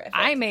was terrific.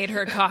 I made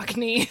her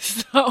Cockney,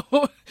 so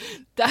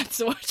that's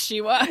what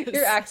she was.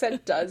 Your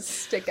accent does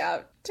stick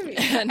out to me.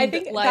 And I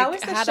think like, that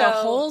was the had show. a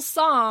whole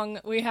song.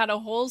 We had a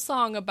whole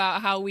song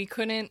about how we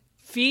couldn't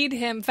feed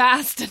him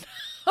fast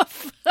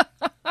enough.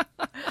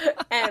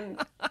 And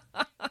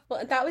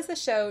well, that was the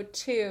show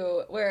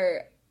too,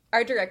 where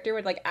our director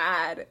would like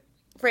add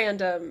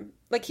random,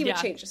 like he would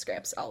change the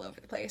scripts all over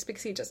the place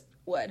because he just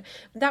would.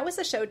 That was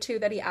the show too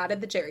that he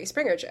added the Jerry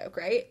Springer joke,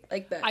 right?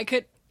 Like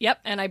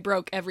and I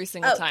broke every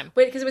single time.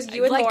 Wait, because it was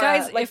you and like, Laura,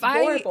 guys, like if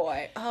your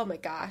boy. Oh my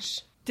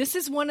gosh. This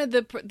is one of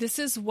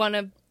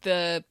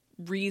the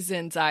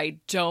reasons I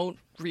don't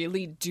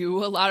really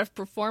do a lot of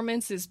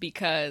performance is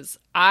because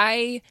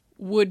I'm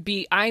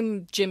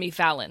Jimmy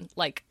Fallon.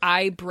 Like,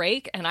 I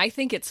break, and I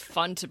think it's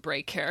fun to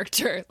break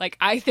character. Like,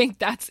 I think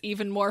that's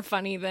even more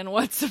funny than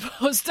what's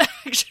supposed to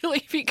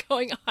actually be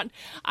going on.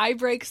 I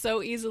break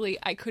so easily,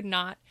 I could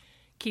not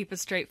keep a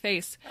straight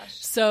face. Gosh.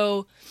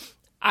 So,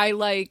 I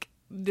like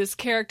this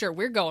character.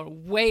 We're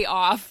going way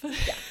off.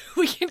 Yeah.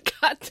 We can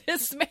cut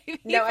this, maybe.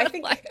 No, I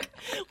think...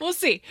 we'll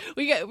see.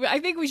 I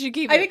think we should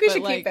keep it. I think we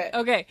should keep it.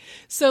 Okay,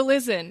 so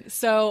listen.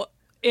 So,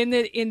 in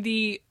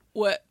the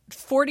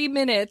 40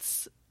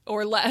 minutes...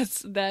 or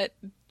less that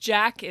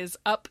Jack is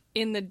up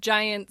in the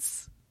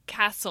Giant's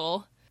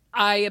castle,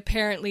 I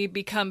apparently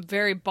become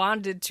very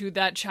bonded to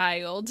that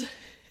child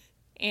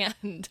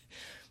and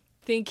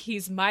think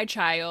he's my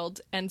child.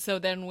 And so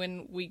then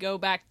when we go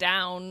back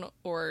down,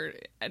 or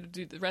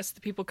do the rest of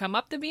the people come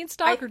up the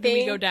beanstalk, do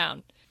we go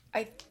down?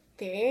 I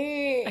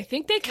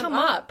think they come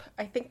up.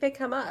 I think they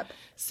come up.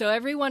 So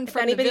everyone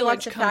from the village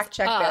wants to fact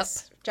check up.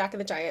 this, Jack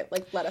and the Giant,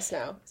 like, let us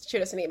know.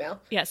 Shoot us an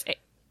email. Yes,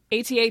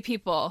 ATA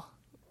people.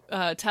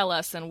 Tell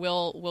us and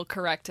we'll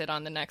correct it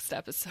on the next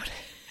episode.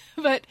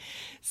 But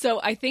so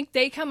I think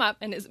they come up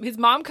and his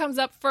mom comes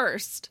up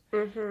first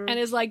and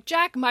is like,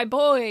 Jack, my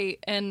boy.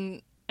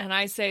 And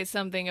I say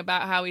something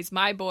about how he's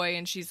my boy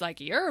and she's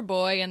like, your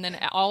boy. And then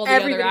all the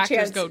other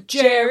actors go,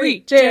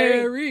 Jerry.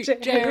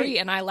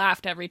 And I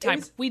laughed every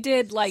time. We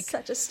did like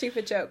such a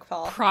stupid joke,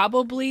 Paul.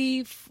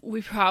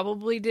 We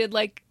probably did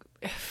like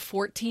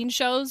 14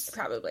 shows.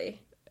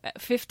 Probably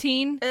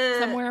 15,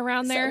 somewhere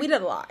around there. So we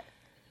did a lot.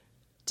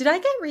 Did I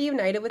get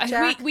reunited with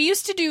Jack? We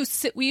used to do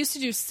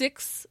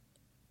 6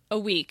 a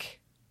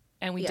week,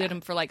 and we did them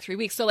for like 3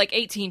 weeks, so like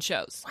 18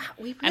 shows. Wow,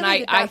 we really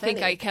did that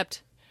think I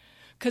kept,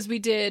 because we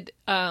did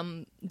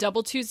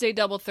double Tuesday,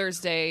 double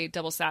Thursday,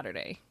 double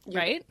Saturday,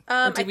 right?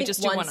 Or did we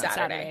just do one on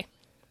Saturday?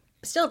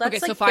 Still, that's okay,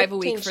 like so 5 a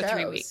week shows. for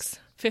 3 weeks,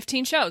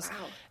 15 shows, wow.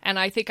 And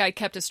I think I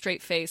kept a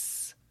straight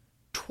face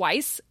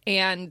twice,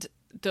 and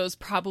those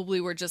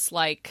probably were just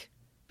like.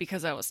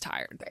 Because I was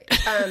tired.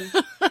 Right.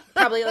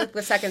 Probably like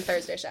the second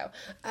Thursday show.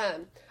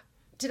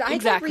 Did I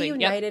get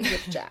reunited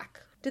with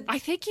Jack? I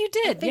think you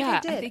did. I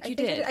think you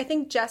did. I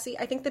think Jesse,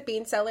 the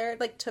bean seller,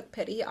 like, took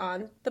pity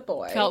on the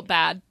boy. Felt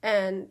bad.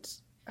 And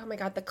oh my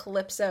God, the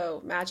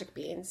Calypso Magic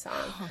Bean song.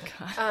 Oh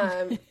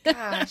God.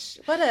 Gosh,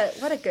 what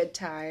a good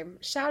time.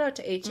 Shout out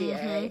to HEA.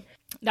 Mm-hmm.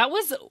 That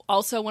was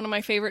also one of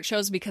my favorite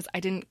shows because I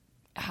didn't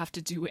have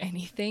to do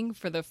anything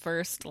for the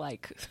first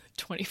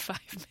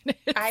 25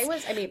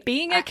 minutes.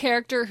 Being a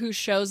character who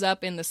shows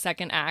up in the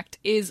second act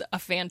is a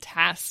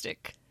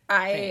fantastic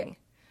thing.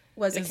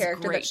 Was a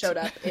character that showed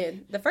up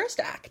in the first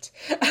act.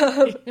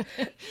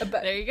 But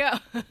there you go.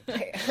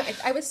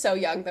 I was so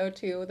young though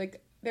too.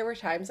 Like there were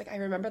times I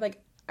remember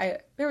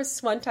there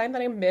was one time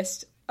that I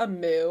missed a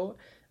moo.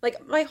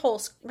 Like my whole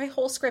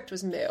script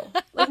was moo.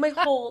 Like my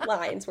whole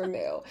lines were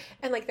moo.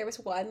 And there was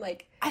one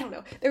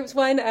there was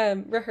one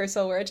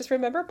rehearsal where I just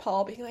remember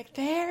Paul being like,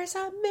 "There's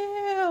a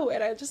moo,"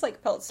 and I just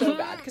felt so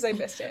bad because I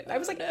missed it. And I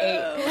was 8.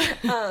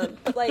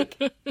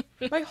 But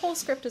my whole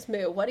script was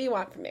moo. What do you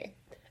want from me?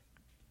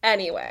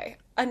 Anyway,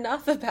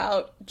 enough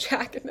about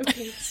Jack and the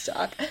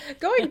Beanstalk.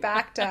 Going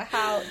back to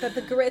how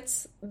the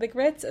grits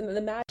and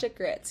the magic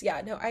grits. Yeah,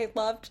 no, I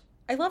loved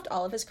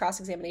all of his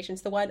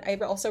cross-examinations. The one I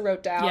also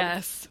wrote down.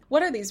 Yes.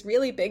 What are these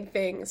really big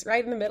things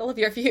right in the middle of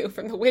your view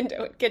from the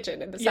window and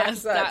kitchen and the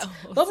Saxons?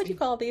 What would you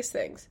call these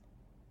things?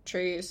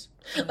 Trees.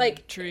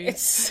 Trees.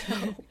 It's so...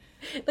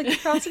 the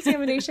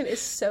cross-examination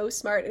is so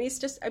smart. And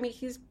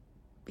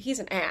he's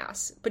an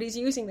ass, but he's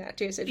using that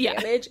to his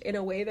advantage in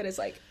a way that is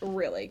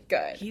really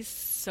good. He's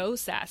so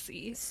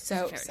sassy.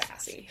 So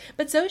sassy.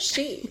 But so is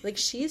she.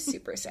 She's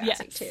super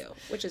sassy too,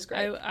 which is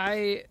great.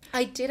 I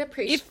did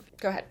appreciate...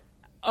 Go ahead.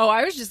 Oh,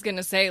 I was just going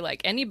to say,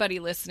 anybody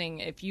listening,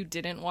 if you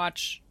didn't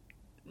watch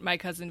My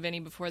Cousin Vinny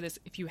before this,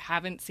 if you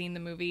haven't seen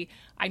the movie,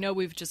 I know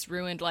we've just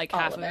ruined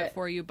half of it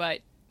for you, but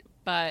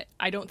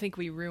I don't think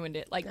we ruined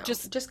it. No,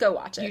 just go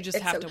watch it. You just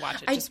have to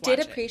watch it. I did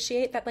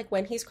appreciate that,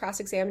 when he's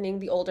cross-examining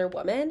the older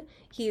woman,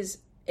 he's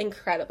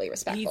incredibly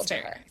respectful to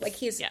her.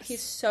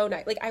 He's so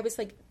nice. I was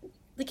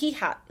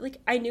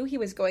I knew he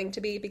was going to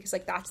be because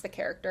that's the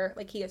character.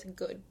 He is a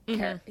good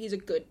he's a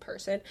good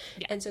person.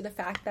 Yeah. And so the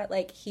fact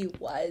that he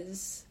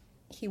was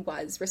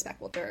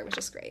respectful to her was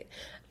just great.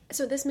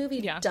 So this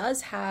movie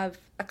does have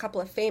a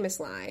couple of famous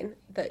lines.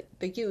 The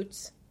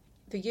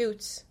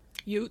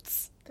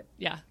Utes.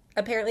 Yeah.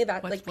 Apparently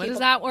that what is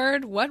that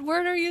word? What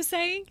word are you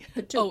saying?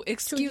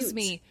 Excuse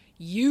me.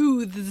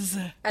 Youths.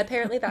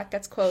 Apparently that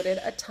gets quoted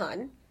a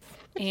ton.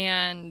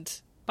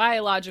 And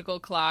biological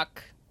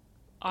clock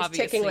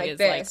obviously is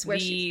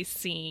the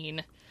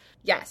scene.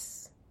 Yes.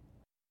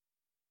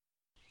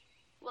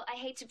 Well, I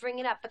hate to bring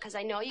it up because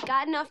I know you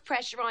got enough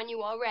pressure on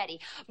you already.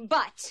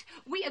 But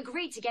we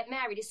agreed to get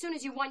married as soon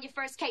as you won your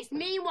first case.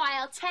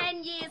 Meanwhile,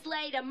 10 years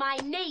later, my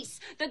niece,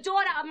 the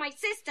daughter of my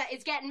sister,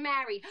 is getting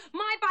married.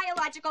 My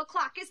biological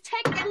clock is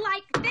ticking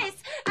like this.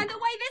 And the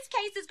way this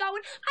case is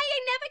going, I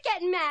ain't never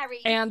getting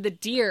married. And the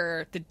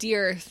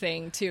deer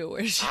thing, too.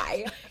 Where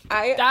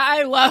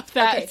I love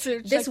that. Okay,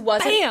 so this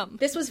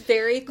was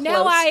very close.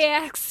 Now I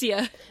ask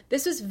you.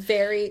 This was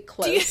very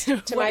close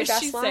to my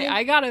best line. Say?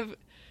 I gotta...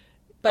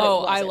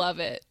 But I love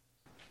it.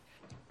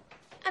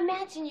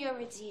 Imagine you're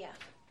a deer.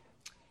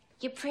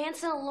 You're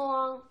prancing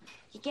along,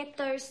 you get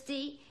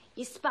thirsty,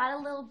 you spot a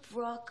little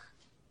brook,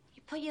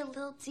 you put your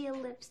little deer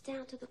lips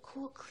down to the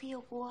cool,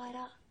 clear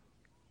water.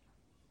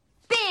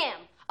 Bam!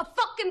 A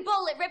fucking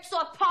bullet rips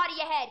off part of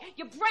your head.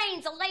 Your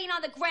brains are laying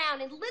on the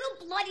ground in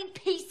little bloody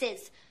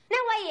pieces. Now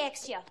I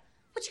ask you,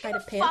 what kind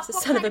of pants the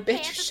son of a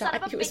bitch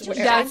shot you was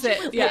wearing? That's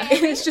it. Yeah.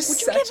 It's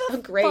just such a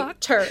great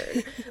turn.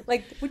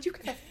 Would you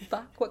give a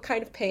fuck what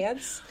kind of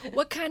pants?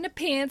 What kind of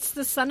pants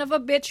the son of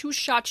a bitch who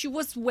shot you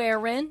was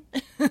wearing?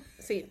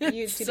 See,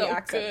 you do the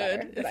accent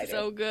better than I do.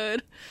 So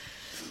good.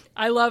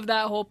 I love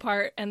that whole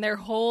part. And their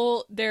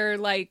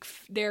fake,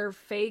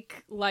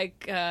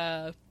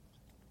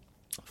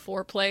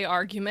 foreplay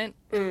argument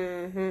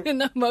in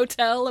the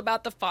motel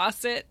about the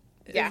faucet.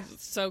 Yeah. Is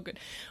so good.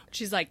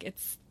 She's like,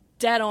 it's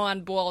dead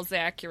on balls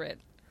accurate.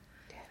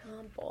 Dead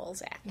on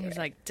balls accurate. He's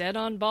like, dead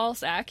on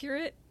balls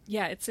accurate?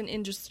 Yeah, it's an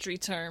industry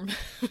term.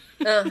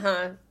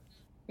 Yeah,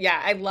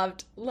 I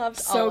loved so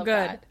all of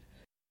good.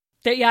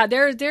 that.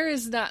 There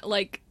is not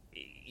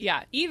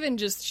even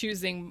just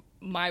choosing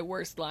my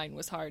worst line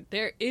was hard.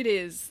 There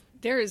is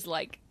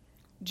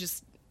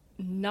just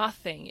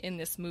nothing in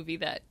this movie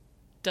that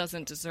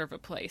doesn't deserve a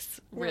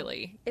place,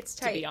 really. It's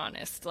tight. To be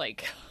honest.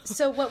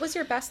 So what was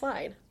your best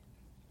line?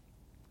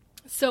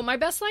 So my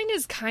best line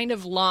is kind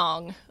of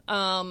long,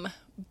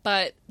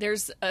 but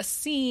there's a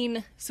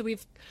scene. So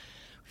we've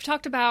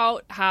talked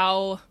about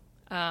how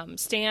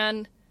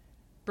Stan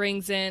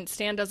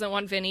doesn't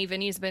want Vinny.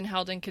 Vinny's been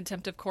held in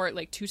contempt of court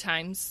 2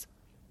 times,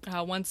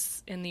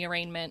 once in the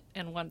arraignment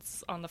and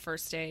once on the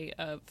first day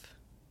of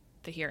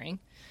the hearing.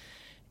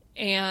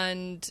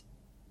 And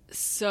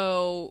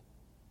so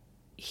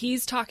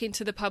he's talking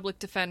to the public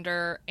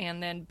defender,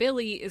 and then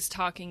Billy is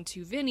talking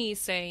to Vinny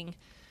saying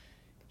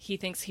he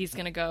thinks he's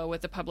going to go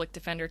with the public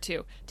defender,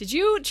 too. Did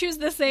you choose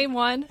the same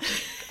one?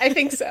 I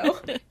think so.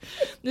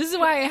 This is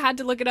why I had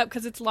to look it up,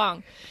 because it's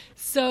long.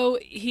 So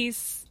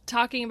he's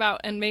talking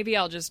about, and maybe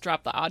I'll just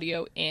drop the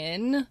audio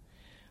in,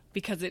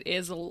 because it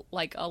is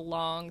like a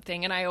long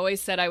thing. And I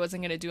always said I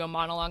wasn't going to do a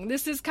monologue.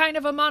 This is kind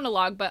of a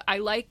monologue, but I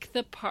like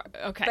the part.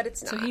 Okay. But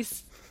it's not. So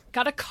he's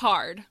got a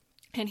card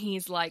and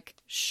he's like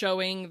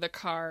showing the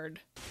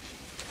card.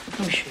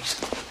 Let me show you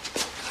something.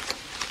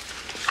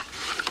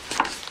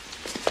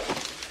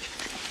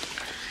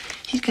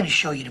 He's going to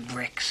show you the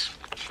bricks.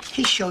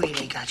 He'll show you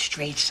they got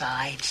straight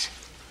sides.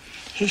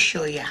 He'll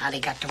show you how they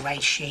got the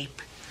right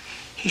shape.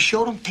 He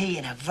showed them to you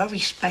in a very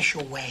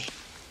special way,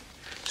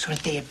 so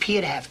that they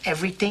appear to have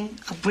everything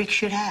a brick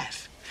should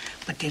have.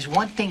 But there's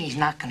one thing he's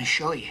not going to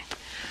show you.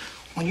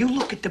 When you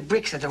look at the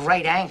bricks at the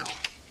right angle,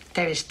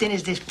 they're as thin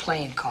as this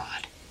playing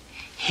card.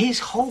 His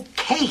whole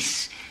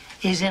case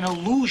is an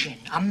illusion,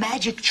 a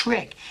magic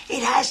trick.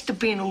 It has to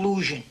be an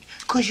illusion,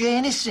 because you're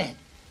innocent.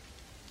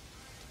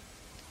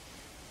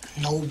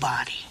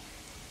 Nobody,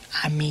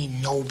 I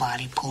mean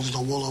nobody, pulls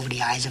the wool over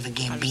the eyes of a I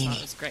just thought Gambini.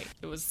 it was great.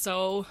 It was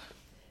so...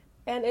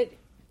 And it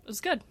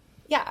was good.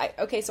 Yeah,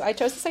 okay, so I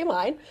chose the same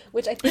line,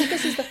 which I think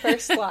this is the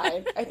first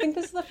line. I think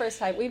this is the first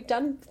time. We've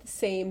done the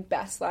same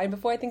best line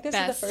before. I think this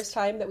is the first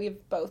time that we've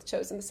both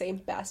chosen the same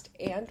best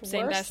and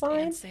same worst best line.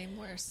 And same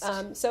worst.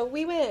 So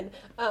we win.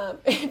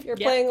 If you're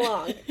playing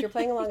along. If you're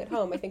playing along at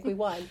home, I think we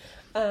won.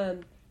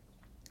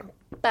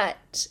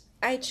 But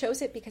I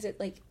chose it because it,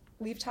 like,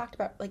 we've talked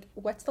about, like,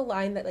 what's the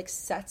line that, like,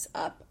 sets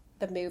up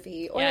the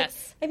movie? Or,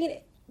 yes. I mean...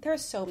 There are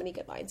so many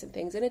good lines and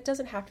things, and it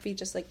doesn't have to be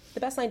just, like,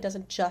 the best line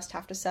doesn't just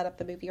have to set up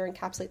the movie or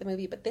encapsulate the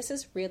movie, but this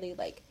is really,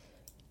 like,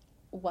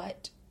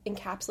 what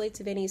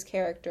encapsulates Vinny's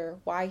character,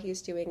 why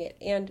he's doing it,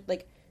 and,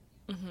 like,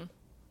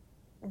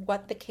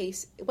 what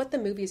the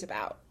movie's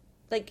about.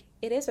 Like,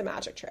 it is a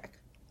magic trick,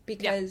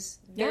 because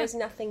there is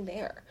nothing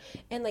there.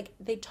 And, like,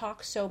 they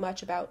talk so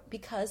much about,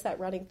 because that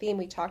running theme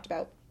we talked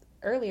about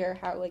earlier,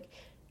 how, like,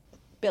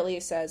 Billy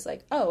says,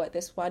 like, oh, at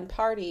this one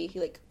party,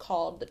 he, like,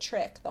 called the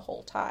trick the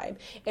whole time.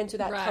 And so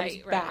that comes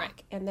back.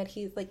 Right. And that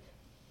he's, like,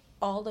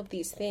 all of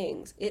these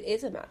things. It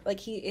is like,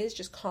 he is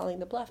just calling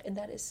the bluff. And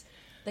that is,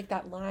 like,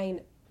 that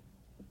line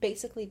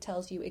basically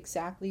tells you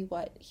exactly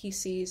what he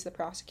sees the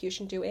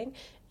prosecution doing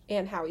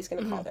and how he's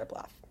going to call their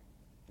bluff.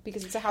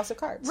 Because it's a house of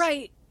cards.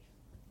 Right.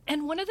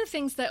 And one of the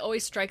things that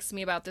always strikes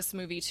me about this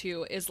movie,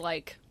 too, is,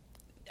 like,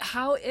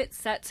 how it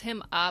sets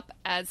him up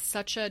as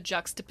such a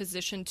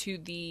juxtaposition to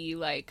the,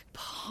 like,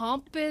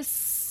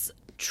 pompous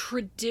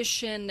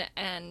tradition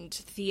and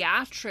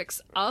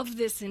theatrics of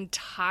this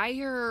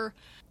entire,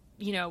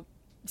 you know,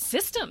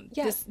 system.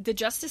 Yeah. The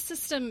justice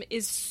system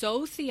is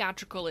so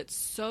theatrical. It's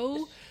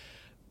so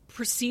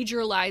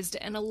proceduralized,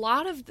 and a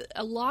lot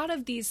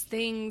of these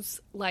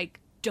things, like,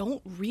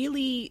 don't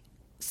really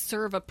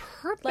serve a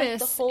purpose, like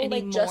the whole anymore.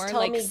 Like, just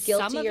tell like, me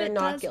guilty or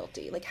not does.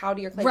 Guilty. Like, how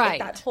do your claim? Right.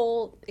 Like, that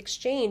whole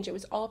exchange, it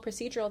was all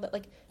procedural. That,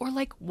 like, or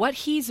like what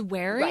he's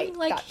wearing. Right,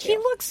 like, he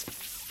looks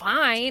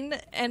fine,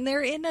 and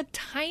they're in a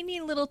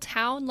tiny little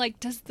town. Like,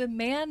 does the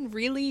man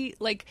really,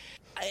 like?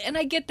 And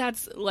I get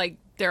that's, like,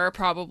 there are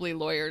probably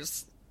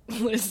lawyers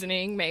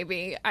listening.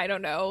 Maybe, I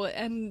don't know.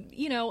 And,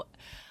 you know,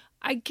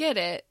 I get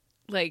it.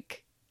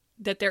 Like,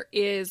 that there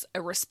is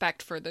a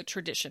respect for the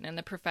tradition and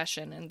the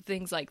profession and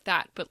things like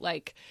that. But,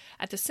 like,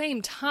 at the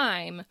same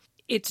time,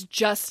 it's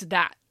just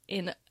that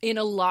in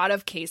a lot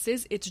of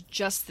cases, it's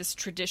just this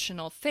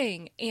traditional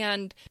thing.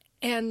 And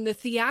the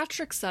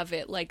theatrics of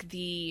it, like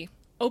the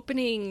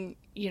opening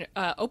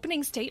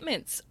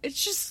statements,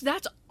 it's just,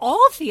 that's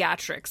all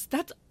theatrics.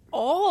 That's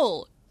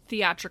all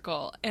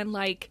theatrical. And,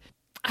 like,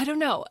 I don't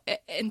know.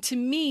 And to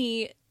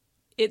me,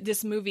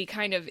 this movie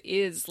kind of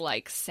is,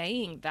 like,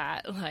 saying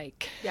that,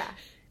 like, yeah.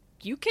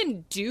 You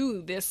can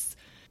do this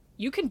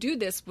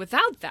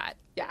without that.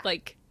 Yeah.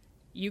 Like,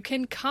 you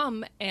can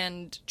come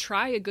and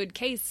try a good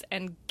case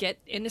and get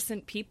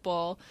innocent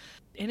people,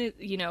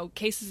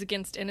 cases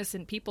against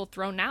innocent people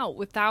thrown out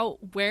without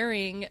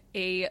wearing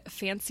a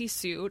fancy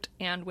suit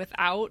and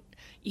without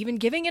even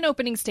giving an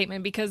opening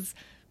statement, because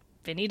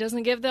Vinny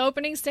doesn't give the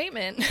opening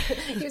statement.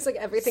 He was like,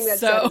 everything that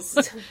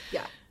says,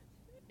 yeah.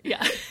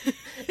 Yeah.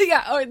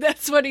 Yeah, oh,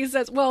 that's what he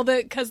says. Well,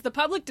 because the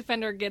public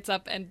defender gets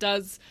up and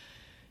does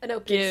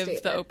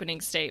the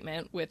opening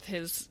statement with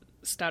his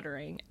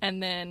stuttering,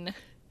 and then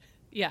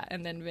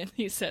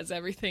Vinny says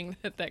everything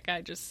that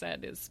guy just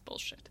said is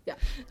bullshit. Yeah,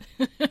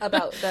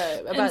 about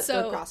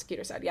the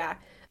prosecutor side.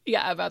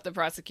 Yeah, about the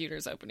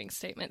prosecutor's opening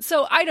statement.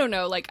 So I don't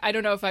know. Like, I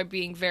don't know if I'm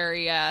being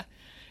very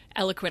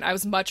eloquent. I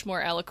was much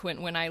more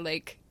eloquent when I,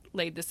 like,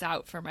 laid this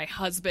out for my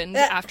husband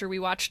after we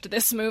watched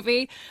this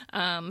movie,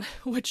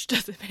 which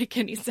doesn't make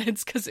any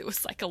sense because it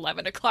was like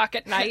 11 o'clock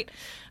at night.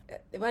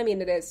 Well, I mean,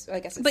 it is.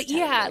 I guess it's but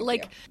yeah,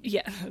 like,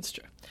 yeah, that's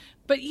true.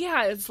 But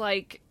yeah, it's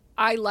like,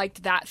 I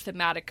liked that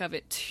thematic of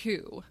it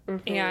too.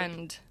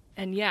 Mm-hmm.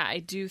 And yeah, I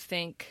do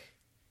think,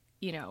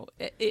 you know,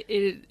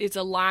 it's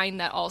a line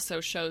that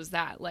also shows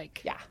that,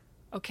 like, yeah,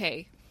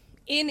 okay,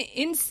 in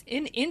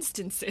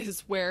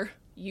instances where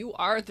you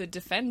are the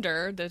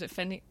defender,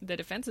 the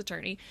defense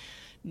attorney,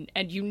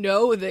 and you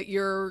know that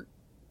your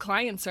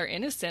clients are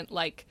innocent,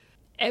 like,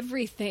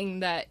 everything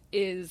that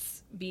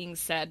is being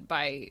said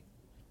by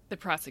the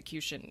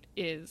prosecution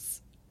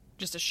is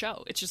just a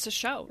show. It's just a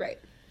show. Right.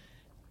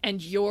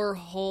 And your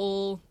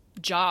whole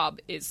job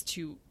is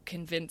to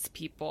convince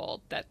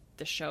people that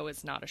the show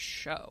is not a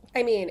show.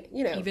 I mean,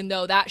 you know. Even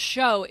though that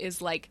show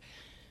is, like,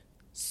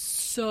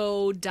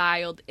 so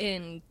dialed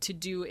in to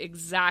do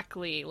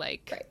exactly,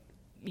 like, right.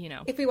 you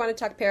know. If we want to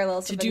talk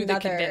parallels to with do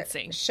another the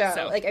convincing show.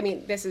 So. Like, I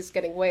mean, this is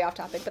getting way off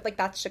topic, but, like,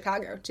 that's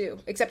Chicago, too.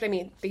 Except, I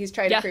mean, he's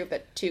trying to prove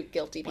that two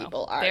guilty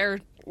people are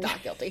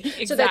not guilty.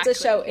 Exactly. So that's a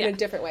show in a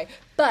different way.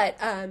 But,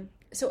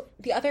 so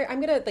the other,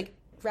 I'm going to, like,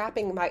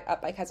 wrapping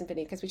up my Cousin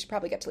Vinny, because we should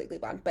probably get to Legally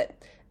Blonde, but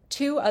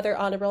 2 other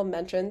honorable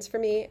mentions for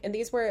me, and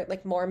these were,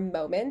 like, more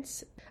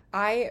moments.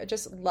 I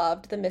just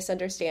loved the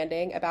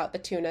misunderstanding about the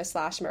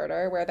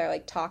tuna/murder, where they're,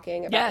 like,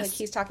 talking about, like,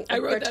 he's talking,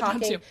 like,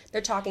 they're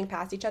talking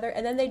past each other,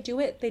 and then they do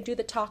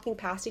the talking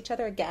past each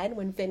other again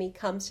when Vinny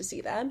comes to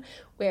see them,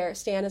 where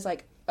Stan is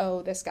like,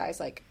 oh, this guy's,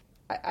 like,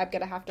 I'm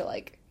gonna have to,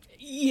 like...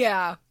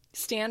 Yeah.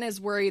 Stan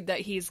is worried that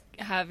he's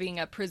having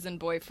a prison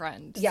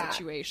boyfriend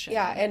situation.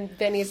 Yeah, and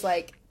Vinny's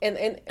like, and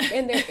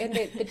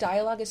the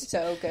dialogue is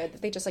so good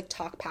that they just, like,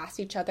 talk past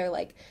each other.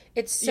 Like,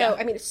 it's so,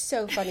 I mean, it's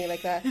so funny.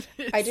 Like,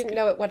 I didn't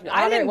know what an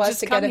honor it was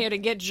to come here to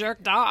get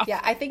jerked off. Yeah,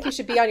 I think you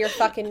should be on your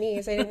fucking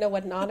knees. I didn't know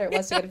what an honor it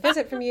was to get a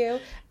visit from you.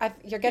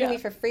 You're getting me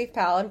for free,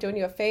 pal. I'm doing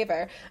you a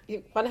favor.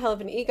 One hell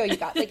of an ego you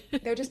got. Like,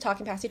 they're just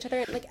talking past each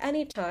other. Like,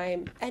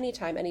 anytime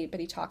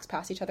anybody talks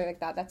past each other like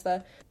that, that's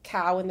the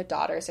cow and the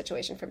daughter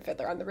situation from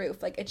Fiddler on the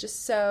Roof. Like, it's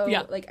just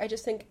so, like, I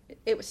just think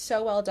it was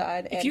so well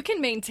done. And if you can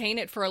maintain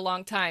it for a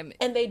long time,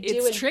 and they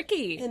do it's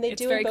tricky. And they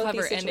it's do very in both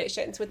clever. these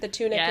situations with the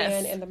tuna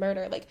can and the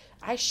murder. Like,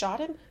 I shot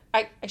him.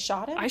 I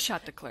shot him. I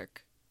shot the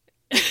clerk.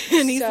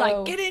 And he's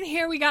like, get in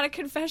here. We got a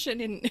confession.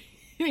 And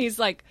he's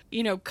like,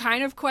 you know,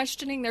 kind of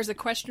questioning. There's a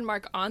question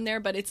mark on there,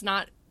 but it's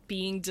not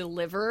being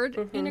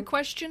delivered in a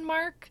question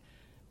mark.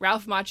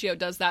 Ralph Macchio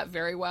does that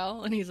very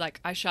well. And he's like,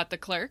 I shot the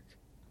clerk.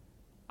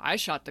 I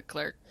shot the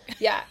clerk.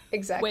 Yeah,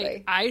 exactly.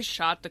 Wait, I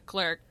shot the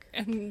clerk.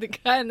 And the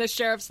guy and the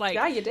sheriff's like,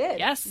 yeah, you did.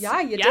 Yes. Yeah,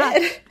 you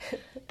did.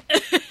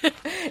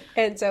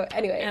 And so,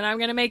 anyway. And I'm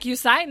going to make you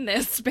sign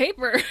this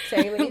paper.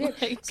 Saying what you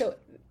did. So,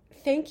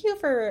 thank you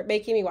for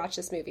making me watch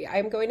this movie.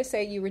 I'm going to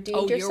say you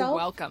redeemed yourself. You're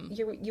welcome.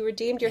 You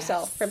redeemed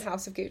yourself from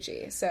House of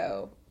Gucci.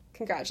 So,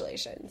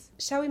 congratulations.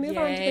 Shall we move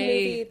on to the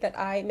movie that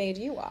I made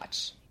you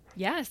watch?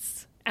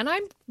 Yes. And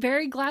I'm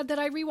very glad that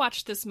I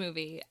rewatched this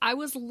movie. I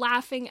was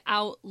laughing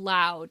out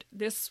loud.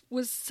 This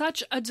was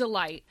such a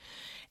delight.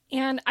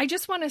 And I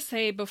just want to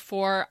say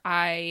before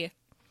we're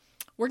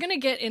going to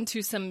get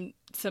into some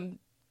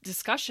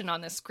discussion on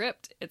the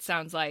script, it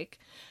sounds like.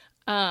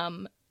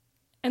 And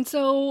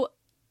so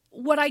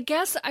what I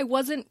guess I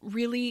wasn't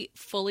really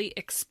fully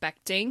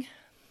expecting,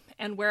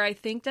 and where I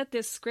think that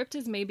this script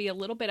is maybe a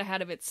little bit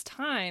ahead of its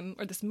time,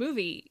 or this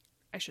movie,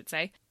 I should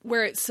say,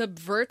 where it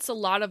subverts a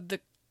lot of the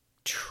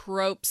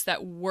tropes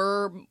that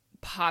were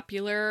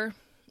popular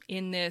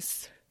in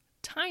this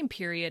time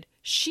period.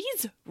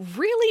 She's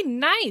really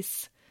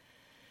nice.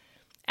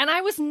 And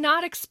I was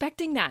not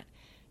expecting that.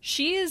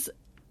 She is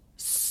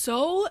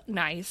so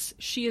nice.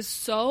 She is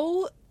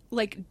so,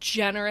 like,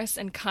 generous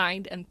and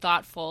kind and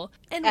thoughtful.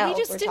 And we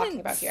just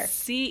didn't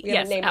see...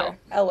 Yes,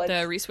 Elle,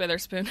 the Reese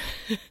Witherspoon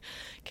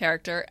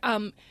character.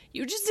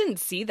 You just didn't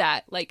see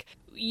that. Like,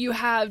 you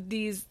have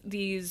these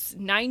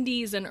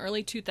 90s and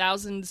early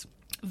 2000s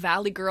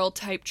Valley Girl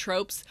type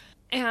tropes.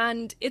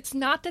 And it's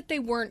not that they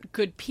weren't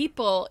good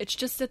people. It's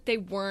just that they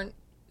weren't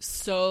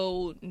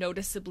so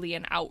noticeably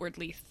and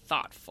outwardly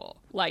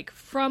thoughtful. Like,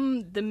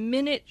 from the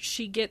minute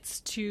she gets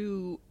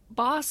to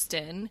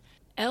Boston,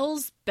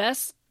 Elle's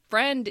best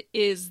friend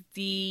is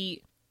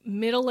the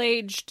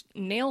middle-aged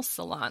nail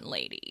salon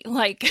lady.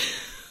 Like,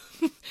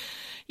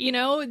 you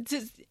know,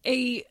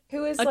 a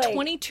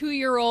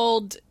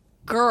 22-year-old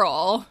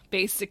girl,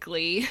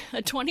 basically,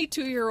 a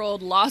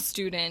 22-year-old law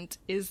student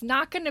is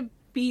not going to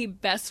be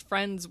best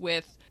friends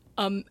with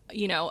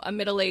you know, a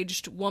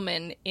middle-aged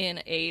woman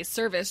in a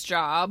service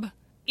job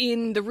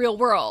in the real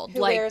world.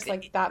 Who wears,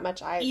 like, that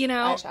much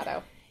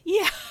eyeshadow.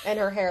 Yeah. And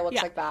her hair looks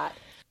like that.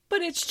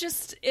 But it's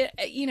just,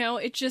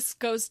 it just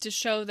goes to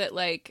show that,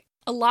 like,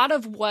 a lot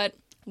of what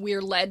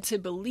we're led to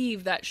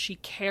believe that she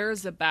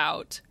cares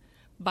about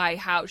by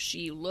how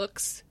she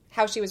looks,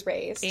 how she was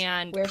raised,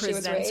 and where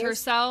presents she was raised.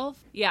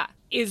 herself,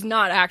 is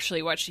not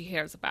actually what she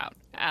cares about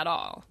at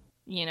all.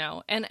 You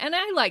know, and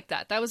I like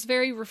that. That was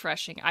very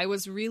refreshing. I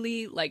was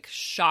really, like,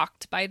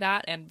 shocked by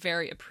that and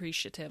very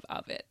appreciative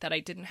of it, that I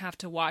didn't have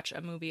to watch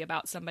a movie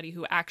about somebody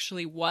who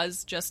actually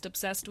was just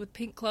obsessed with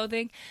pink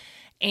clothing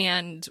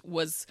and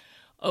was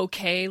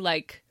okay,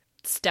 like,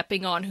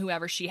 stepping on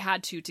whoever she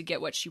had to get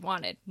what she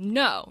wanted.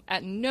 No,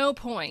 at no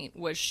point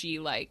was she,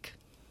 like,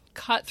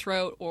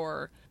 cutthroat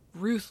or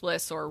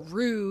ruthless or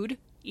rude.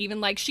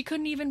 Even, like, she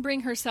couldn't even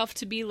bring herself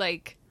to be,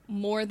 like,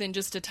 more than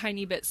just a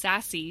tiny bit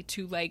sassy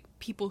to, like,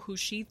 people who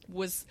she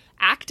was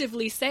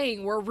actively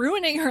saying were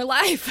ruining her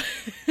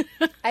life.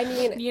 I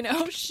mean, you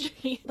know,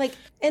 she, like,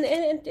 and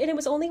it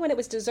was only when it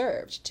was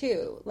deserved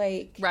too.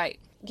 Like, right.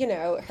 You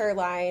know, her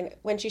line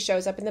when she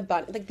shows up in the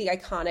bunny, like the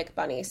iconic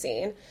bunny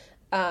scene,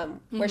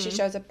 where she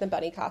shows up in the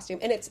bunny costume,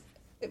 and it's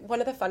one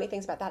of the funny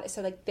things about that is,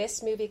 so like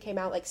this movie came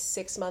out like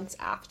 6 months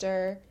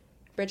after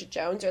Bridget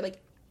Jones, or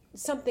like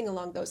something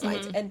along those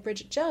lines. And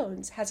Bridget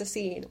Jones has a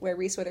scene where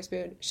Reese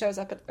Witherspoon shows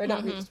up, or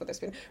not Reese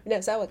Witherspoon, Renee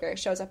Zellweger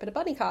shows up in a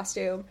bunny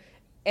costume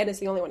and is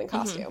the only one in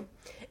costume.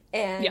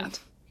 And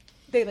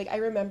they like, I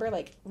remember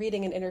like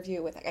reading an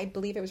interview with, like, I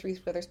believe it was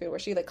Reese Witherspoon, where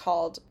she like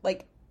called,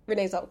 like,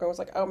 Renee Zellweger was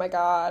like, oh my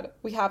God,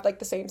 we have like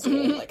the same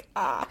scene. Like,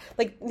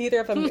 like neither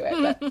of them knew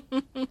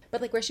it,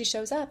 but like where she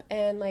shows up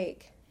and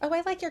like, oh,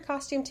 I like your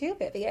costume too,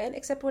 Vivian,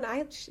 except when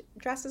I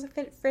dress as a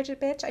frigid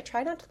bitch, I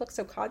try not to look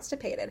so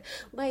constipated.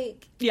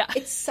 Like,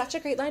 it's such a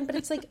great line, but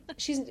it's like,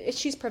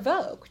 she's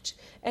provoked,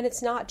 and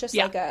it's not just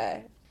like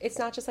it's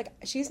not just like,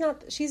 she's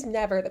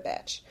never the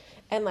bitch.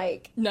 And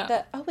like,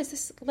 is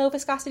this low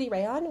viscosity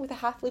rayon with a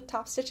half loop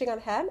top stitching on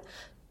the hem?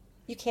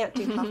 You can't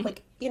do half,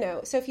 like, you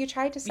know, so if you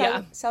tried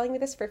to selling me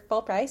this for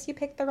full price, you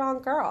picked the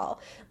wrong girl.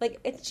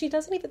 Like, she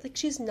doesn't even, like,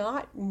 she's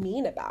not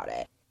mean about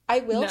it. I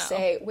will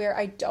say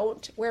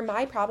where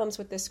my problems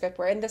with this script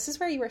were, and this is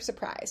where you were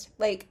surprised.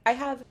 Like, I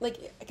have,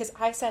 like, because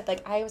I said,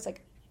 like, I was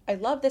like, I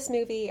love this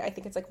movie. I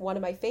think it's like one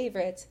of my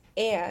favorites.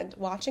 And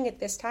watching it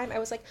this time, I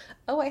was like,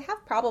 oh, I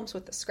have problems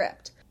with the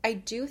script. I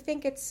do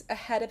think it's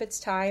ahead of its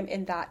time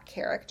in that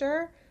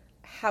character.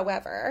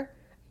 However,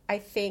 I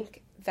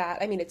think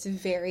that, I mean, it's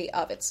very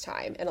of its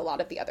time in a lot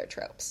of the other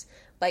tropes.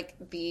 Like,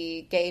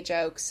 the gay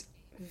jokes,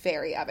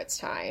 very of its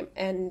time.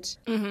 And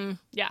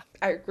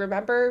I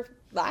remember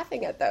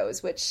laughing at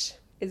those, which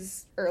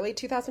is early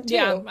 2002.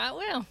 Yeah,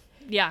 well,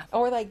 yeah.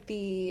 Or like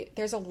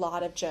there's a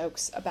lot of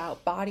jokes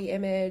about body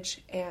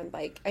image, and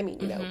like, I mean,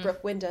 you know,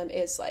 Brooke Wyndham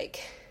is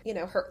like, you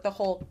know,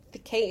 the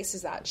case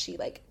is that she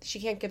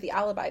can't give the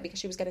alibi because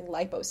she was getting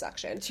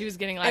liposuction. She was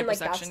getting liposuction, and like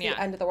that's the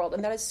end of the world,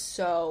 and that is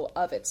so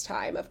of its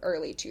time, of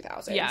early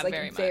 2000s. Yeah,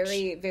 like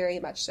very, very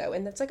much so.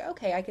 And it's like,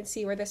 okay, I can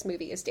see where this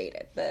movie is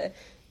dated.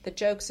 The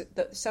jokes,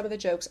 some of the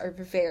jokes are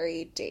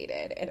very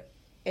dated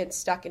and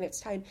stuck in its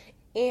time.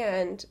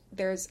 And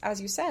there's, as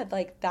you said,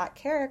 like, that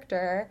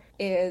character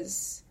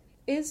is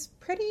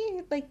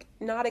pretty, like,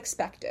 not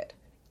expected.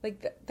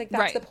 Like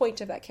that's the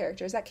point of that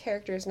character, is that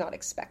character is not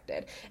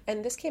expected.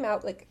 And this came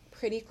out, like,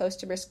 pretty close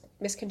to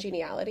Miss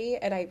Congeniality,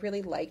 and I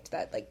really liked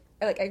that. Like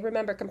I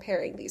remember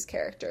comparing these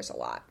characters a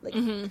lot. Like,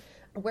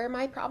 where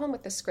my problem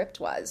with the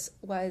script was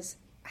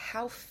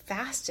how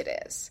fast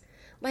it is.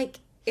 Like,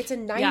 it's a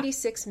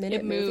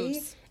 96-minute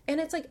movie. And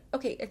it's like,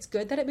 okay, it's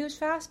good that it moves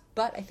fast,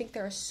 but I think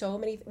there are so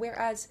many,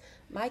 whereas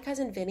My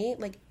Cousin Vinny,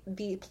 like,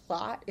 the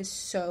plot is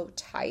so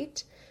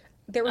tight.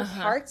 There were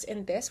parts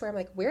in this where I'm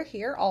like, we're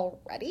here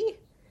already?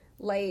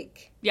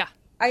 Like,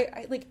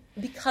 I like,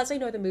 because I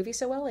know the movie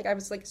so well, like, I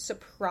was like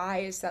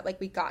surprised that like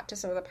we got to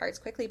some of the parts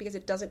quickly, because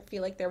it doesn't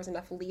feel like there was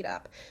enough lead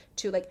up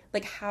to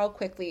like how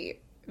quickly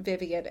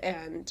Vivian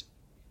and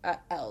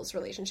Elle's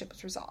relationship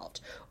was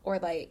resolved, or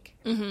like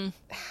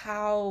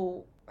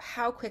how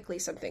quickly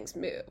some things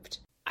moved.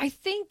 I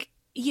think,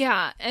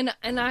 and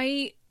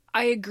I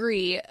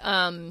agree.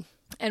 And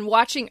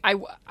watching,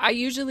 I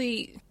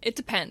usually, it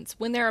depends.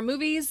 When there are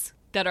movies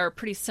that are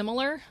pretty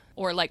similar,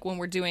 or like when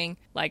we're doing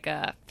like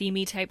a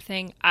themey type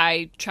thing,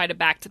 I try to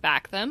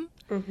back-to-back them.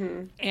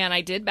 And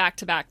I did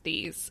back-to-back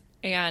these.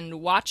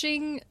 And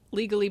watching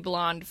Legally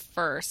Blonde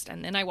first,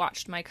 and then I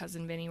watched My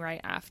Cousin Vinny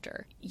right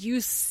after,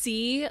 you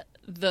see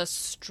the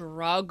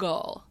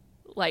struggle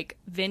like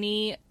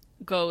Vinny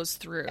goes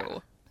through. Yeah.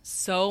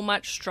 So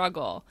much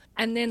struggle.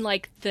 And then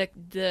like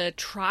the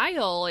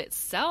trial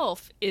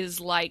itself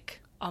is like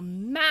a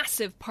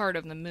massive part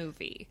of the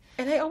movie.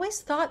 And I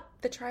always thought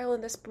the trial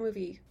in this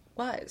movie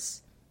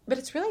was, but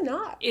it's really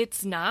not.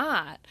 It's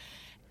not.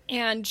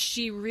 And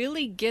she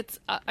really gets,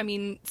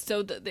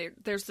 so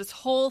there's this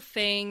whole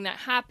thing that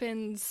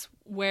happens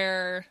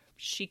where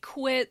she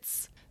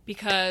quits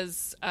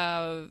because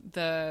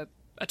the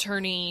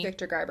attorney,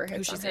 Victor Garber,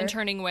 who she's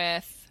interning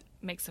with,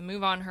 makes a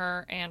move on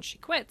her, and she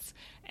quits.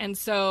 And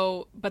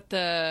so, but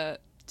the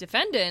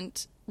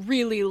defendant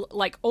really,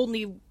 like,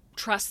 only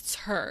trusts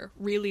her,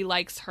 really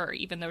likes her,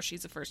 even though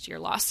she's a first-year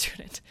law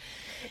student.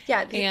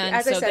 Yeah, and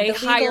as so I said, they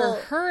hire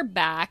her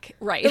back,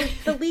 right?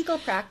 The legal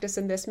practice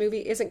in this movie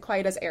isn't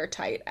quite as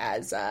airtight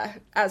as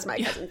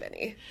My Cousin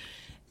Vinny.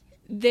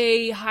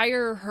 They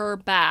hire her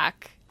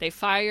back. They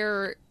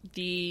fire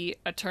the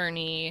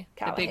attorney,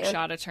 Callahan, the big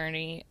shot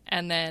attorney,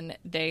 and then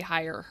they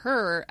hire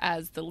her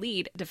as the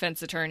lead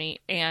defense attorney.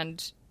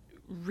 And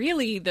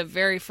really, the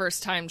very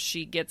first time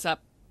she gets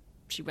up,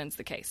 she wins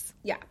the case.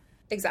 Yeah,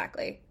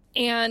 exactly.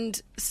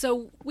 And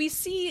so we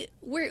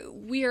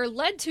are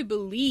led to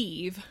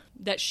believe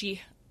that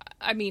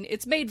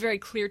it's made very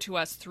clear to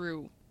us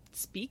through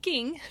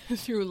speaking,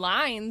 through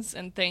lines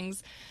and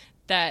things,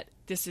 that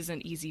this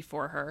isn't easy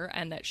for her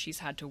and that she's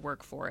had to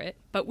work for it.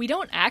 But we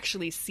don't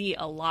actually see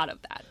a lot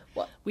of that.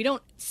 Well, we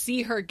don't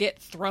see her get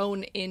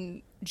thrown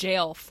in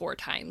jail 4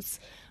 times.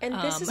 And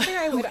this is where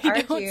I would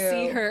argue. We don't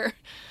see her,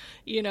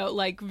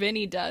 like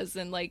Vinny does.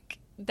 And like,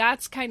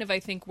 that's kind of, I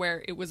think,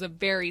 where it was a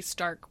very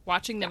stark,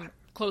 watching them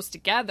close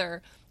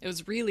together, it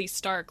was really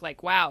stark.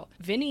 Like, wow,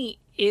 Vinny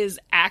is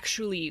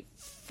actually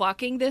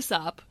fucking this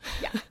up.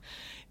 Yeah.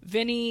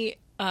 Vinny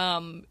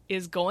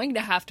is going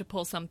to have to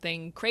pull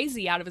something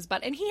crazy out of his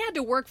butt. And he had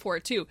to work for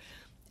it, too.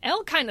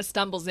 Elle kind of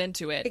stumbles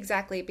into it.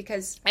 Exactly,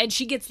 because... And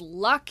she gets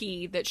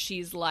lucky that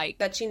she's like...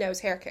 That she knows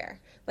hair care.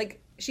 Like,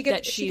 she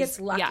gets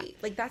lucky. Yeah.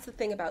 Like, that's the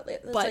thing about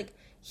it. It's like,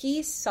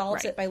 he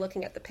solves it by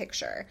looking at the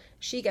picture.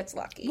 She gets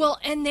lucky. Well,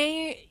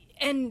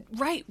 and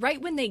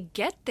right when they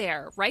get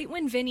there, right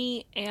when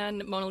Vinny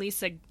and Mona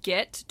Lisa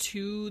get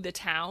to the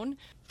town,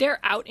 they're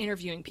out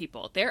interviewing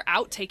people. They're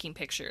out taking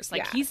pictures.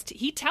 Like,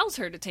 he tells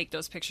her to take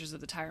those pictures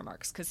of the tire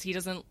marks because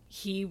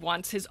he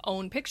wants his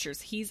own pictures.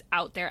 He's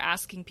out there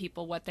asking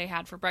people what they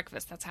had for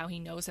breakfast. That's how he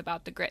knows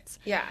about the grits.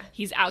 Yeah.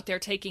 He's out there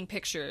taking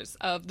pictures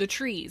of the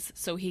trees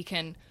so he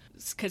can,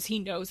 because he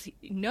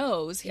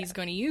knows he's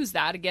going to use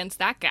that against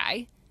that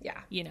guy. Yeah.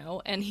 You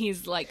know, and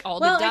he's like all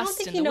the dust in the window. I don't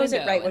think he knows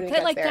it right when we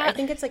get there. That, I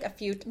think it's like a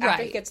few,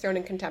 after he gets thrown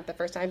in contempt the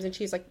first times, and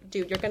she's like,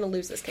 dude, you're going to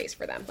lose this case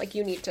for them. Like,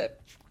 you need to...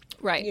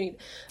 Right.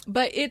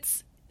 But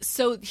it's,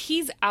 so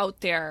he's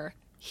out there,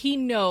 he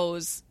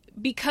knows,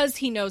 because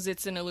he knows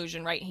it's an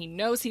illusion, right? He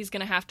knows he's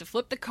going to have to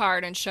flip the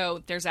card and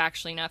show there's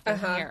actually nothing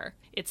here.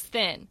 It's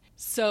thin.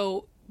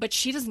 So, but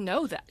she doesn't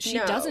know that. She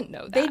doesn't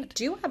know that. They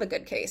do have a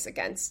good case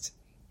against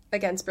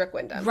Brooke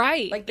Wyndham.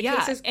 Right. Like, the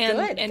case is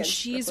good. And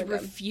she's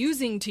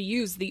refusing to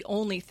use the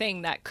only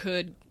thing that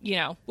could, you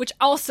know, which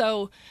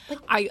also,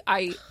 like,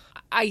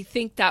 I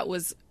think that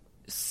was,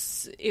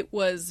 it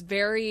was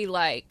very,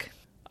 like,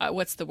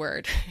 what's the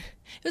word?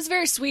 It was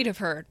very sweet of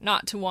her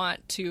not to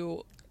want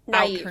to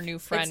out her new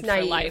friend for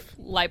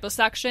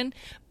liposuction,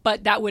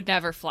 but that would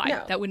never fly.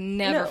 No. That would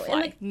never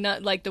fly.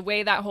 Like the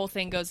way that whole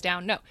thing goes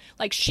down. No,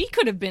 like she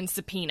could have been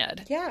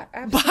subpoenaed. Yeah,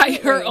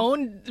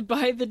 absolutely.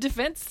 by the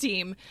defense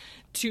team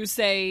to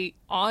say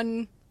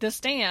on the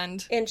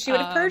stand, and she would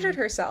have perjured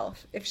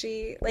herself if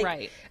she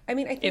right. I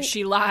mean, I think if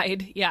she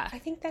lied, yeah. I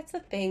think that's the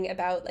thing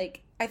about,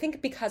 like, I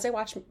think because I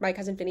watched My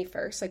Cousin Vinny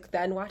first, like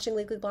then watching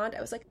Legally Blonde,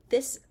 I was like,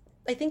 this.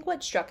 I think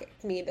what struck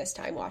me this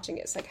time watching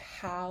is like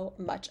how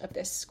much of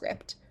this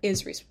script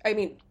is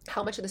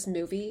how much of this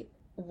movie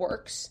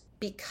works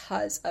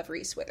because of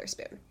Reese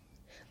Witherspoon.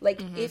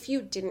 Like, if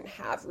you didn't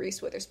have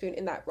Reese Witherspoon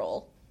in that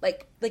role,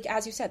 like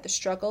as you said, the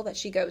struggle that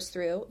she goes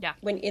through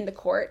when in the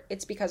court,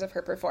 it's because of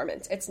her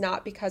performance. It's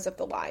not because of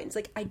the lines.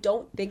 Like, I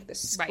don't think the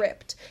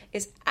script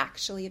is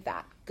actually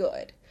that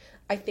good.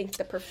 I think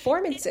the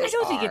performances but I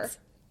don't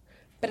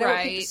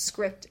think the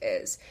script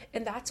is.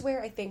 And that's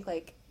where I think,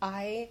 like,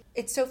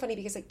 it's so funny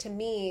because, like, to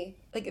me,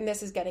 like, and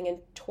this is getting in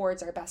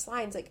towards our best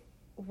lines, like,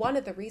 one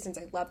of the reasons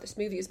I love this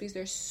movie is because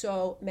there's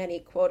so many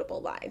quotable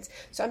lines.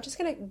 So I'm just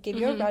going to give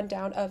you a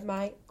rundown of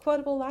my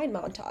quotable line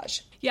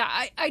montage. Yeah,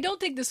 I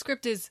don't think the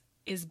script is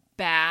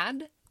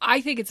bad.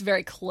 I think it's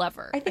very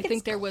clever. I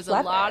think there was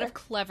a lot of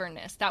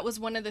cleverness. That was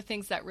one of the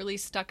things that really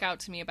stuck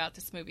out to me about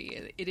this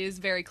movie. It is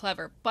very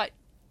clever, but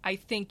I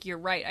think you're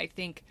right. I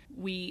think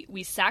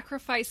we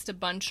sacrificed a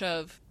bunch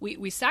of...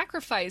 We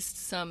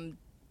sacrificed some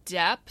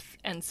depth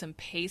and some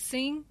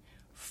pacing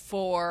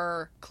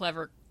for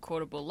clever,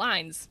 quotable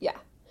lines. Yeah.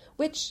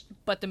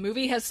 But the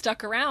movie has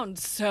stuck around,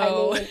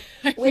 so...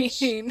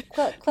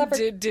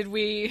 clever... Did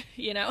we,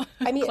 you know...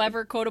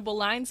 clever, quotable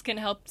lines can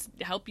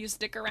help you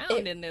stick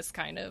around in this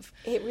kind of...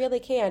 It really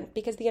can,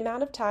 because the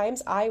amount of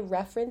times I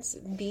reference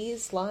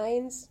these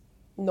lines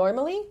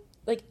normally...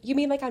 Like, you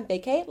mean like on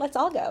vacay? Let's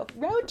all go.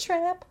 Road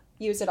trip.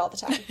 Use it all the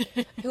time.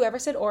 Whoever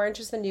said orange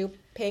is the new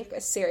pink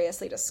is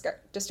seriously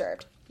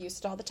disturbed. Use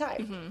it all the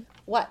time.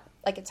 What?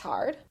 Like, it's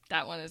hard?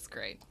 That one is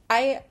great.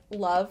 I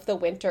love the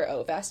Winter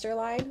Ovester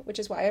line, which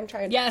is why I'm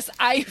trying to... Yes,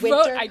 I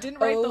didn't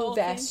write the whole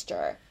thing.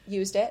 Ovester.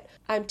 Used it.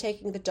 I'm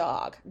taking the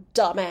dog.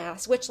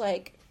 Dumbass. Which,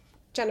 like,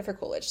 Jennifer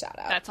Coolidge shout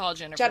out. That's all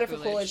Jennifer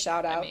Coolidge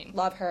shout out.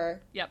 Love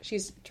her. Yep.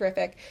 She's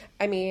terrific.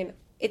 I mean...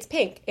 It's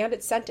pink, and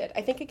it's scented.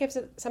 I think it gives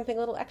it something a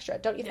little extra,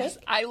 don't you think?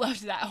 I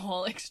loved that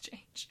whole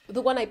exchange.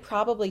 The one I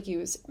probably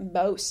use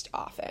most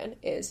often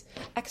is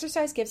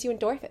exercise gives you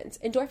endorphins.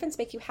 Endorphins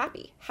make you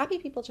happy. Happy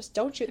people just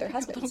don't shoot their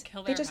husbands. Don't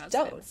kill their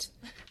husbands.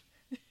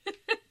 Don't.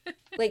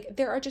 Like,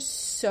 there are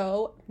just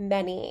so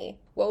many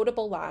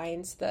quotable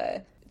lines.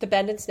 The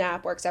bend and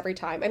snap works every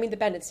time. I mean, the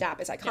bend and snap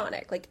is iconic.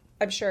 Yeah. Like,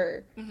 I'm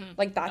sure,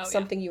 like, that's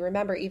something you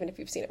remember even if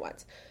you've seen it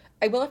once.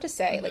 I will have to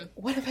say, like,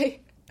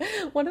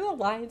 one of the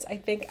lines I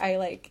think I,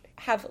 like,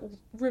 have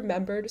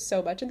remembered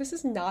so much, and this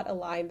is not a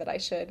line that I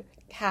should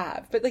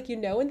have, but, like, you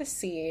know, in the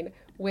scene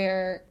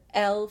where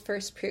Elle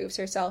first proves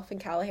herself in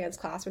Callahan's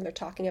class when they're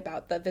talking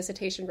about the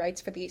visitation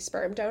rights for the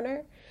sperm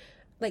donor,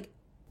 like,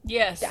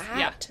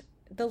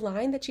 the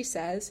line that she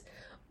says,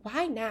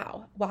 why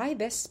now? Why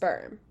this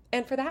sperm?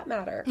 And for that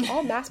matter,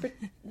 all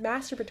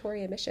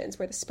masturbatory emissions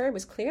where the sperm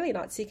was clearly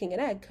not seeking an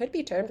egg could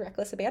be termed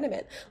reckless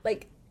abandonment.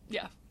 Like,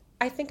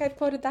 I think I've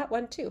quoted that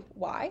one too.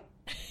 Why?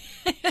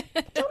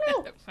 Don't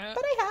know, but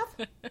I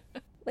have.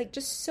 Like,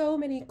 just so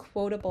many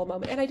quotable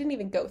moments. And I didn't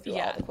even go through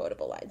all the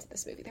quotable lines in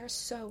this movie. There are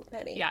so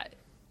many. Yeah.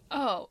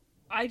 Oh,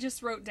 I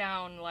just wrote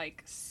down,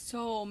 like,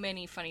 so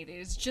many funny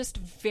things. Just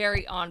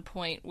very on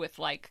point with,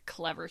 like,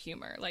 clever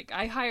humor. Like,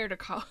 I hired a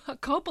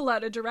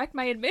Coppola to direct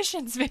my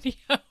admissions video.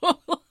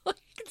 Like,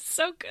 it's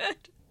so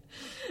good.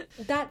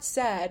 That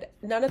said,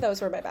 none of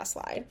those were my best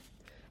line.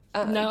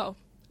 No.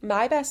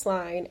 My best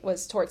line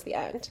was towards the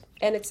end,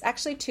 and it's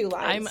actually 2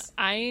 lines.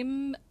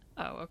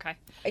 Oh, okay.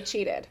 I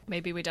cheated.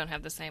 Maybe we don't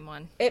have the same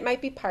one. It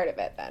might be part of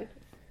it then.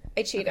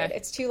 I cheated. Okay.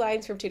 It's 2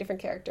 lines from 2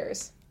 different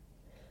characters.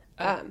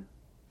 No,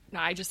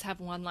 I just have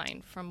 1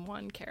 line from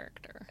 1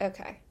 character.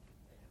 Okay.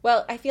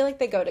 Well, I feel like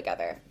they go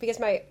together because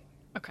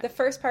Okay. the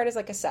first part is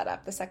like a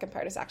setup. The second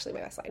part is actually my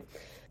best line.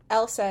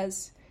 Elle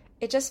says,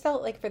 "It just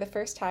felt like for the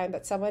first time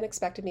that someone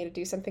expected me to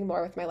do something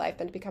more with my life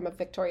than to become a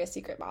Victoria's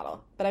Secret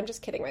model. But I'm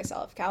just kidding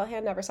myself.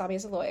 Callahan never saw me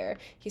as a lawyer.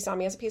 He saw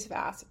me as a piece of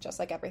ass, just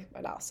like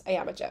everyone else. I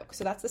am a joke."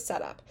 So that's the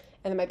setup.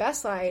 And then my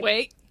best line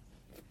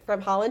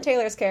from Holland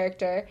Taylor's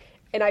character,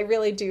 and I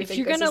really do think if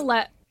you're going to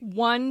let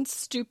one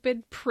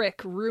stupid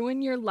prick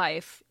ruin your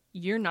life,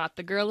 you're not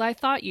the girl I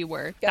thought you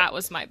were. Yeah. That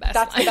was my best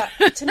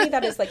line. To me,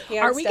 that is like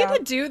hands Are we down. going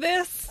to do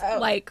this?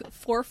 Like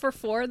 4 for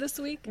 4 this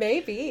week?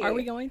 Maybe. Are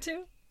we going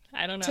to?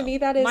 I don't know. To me,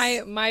 that is...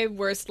 My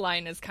worst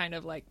line is kind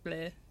of like,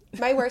 bleh.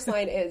 My worst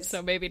line is...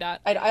 So maybe not.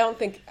 I don't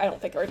think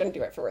we're going to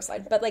do it for worst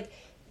line. But, like,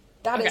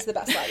 that is the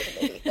best line of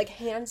the movie. Like,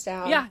 hands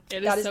down. Yeah, it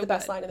is that is so the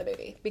best good. line of the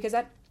movie. Because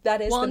that is the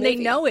movie. Well, and they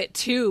know it,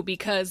 too,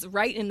 because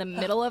right in the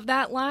middle of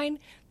that line,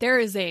 there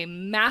is a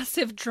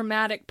massive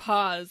dramatic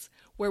pause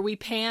where we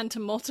pan to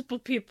multiple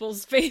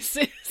people's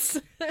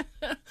faces.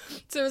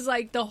 So it was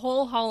like the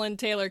whole Holland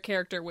Taylor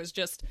character was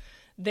just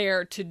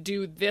there to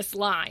do this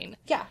line.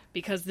 Yeah.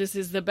 Because this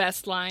is the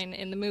best line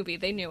in the movie.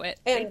 They knew it.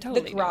 And they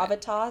totally the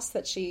gravitas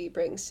that she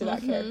brings to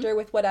that character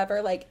with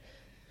whatever, like,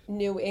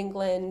 New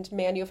England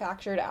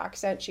manufactured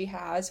accent she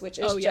has, which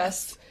is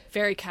just...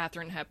 very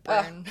Katharine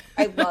Hepburn.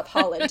 I love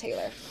Holland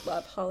Taylor.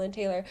 Love Holland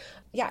Taylor.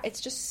 Yeah,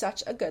 it's just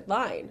such a good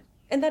line.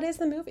 And that is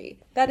the movie.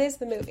 That is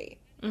the movie.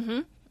 Mm-hmm.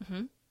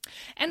 Mm-hmm.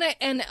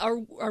 And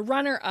a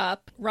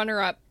runner-up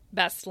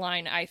best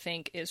line, I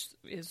think, is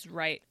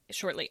right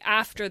shortly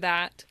after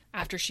that,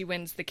 after she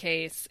wins the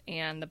case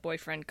and the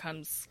boyfriend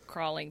comes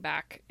crawling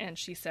back and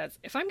she says,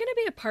 "If I'm going to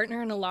be a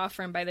partner in a law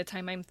firm by the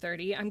time I'm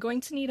 30, I'm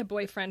going to need a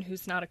boyfriend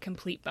who's not a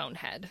complete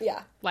bonehead."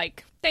 Yeah.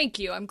 Like, thank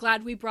you. I'm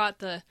glad we brought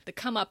the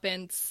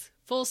comeuppance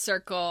full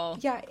circle.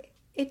 Yeah,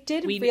 it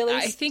did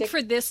I think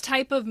for this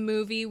type of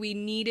movie, we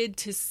needed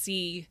to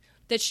see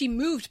that she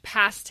moved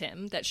past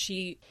him, that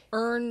she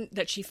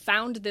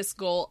found this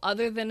goal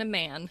other than a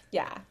man.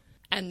 Yeah.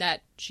 And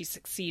that she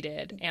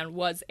succeeded and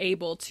was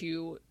able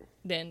to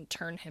then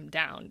turn him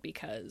down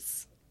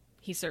because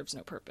he serves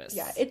no purpose.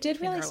 Yeah, it did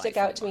really stick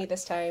out to me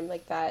this time,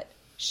 like that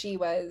she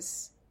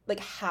was like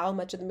how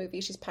much of the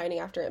movie she's pining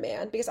after a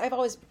man, because I've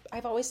always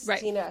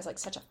seen it as like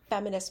such a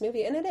feminist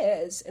movie, and it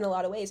is in a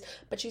lot of ways,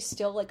 but she's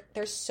still like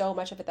there's so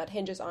much of it that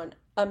hinges on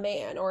a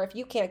man, or if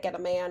you can't get a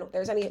man,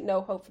 there's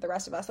no hope for the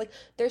rest of us. Like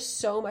there's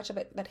so much of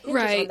it that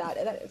hinges on that,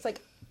 and it's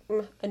like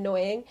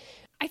annoying.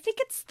 I think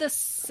it's the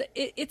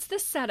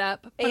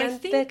setup, but and I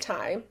think the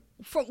time.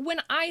 From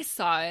when I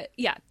saw it,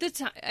 the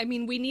time. I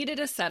mean, we needed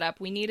a setup.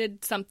 We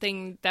needed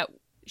something that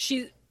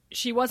she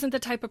wasn't the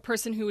type of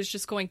person who was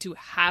just going to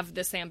have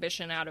this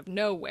ambition out of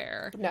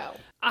nowhere. No,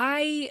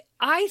 I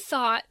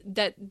thought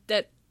that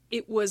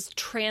it was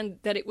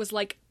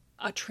like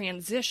a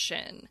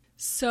transition,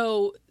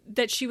 so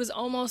that she was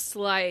almost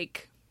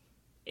like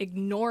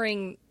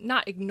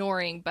not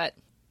ignoring, but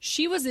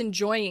she was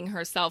enjoying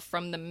herself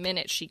from the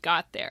minute she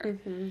got there.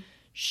 Mm-hmm.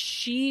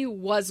 She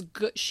was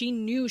good. She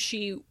knew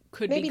she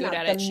could be good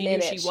at it. She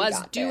knew she was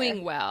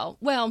doing well.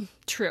 Well,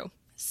 true.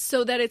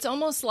 So that it's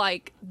almost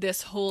like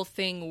this whole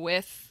thing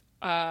with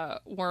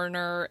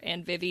Werner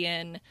and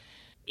Vivian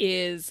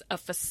is a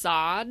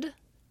facade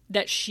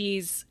that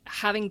she's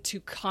having to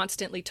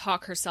constantly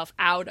talk herself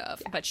out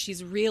of, but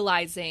she's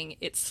realizing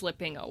it's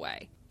slipping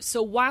away.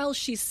 So while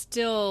she's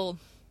still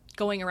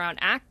going around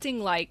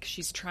acting like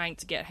she's trying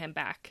to get him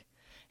back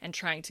and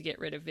trying to get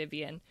rid of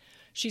Vivian,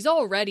 she's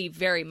already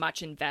very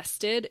much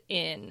invested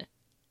in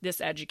this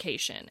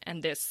education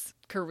and this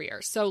career.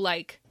 So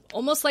like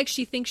almost like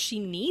she thinks she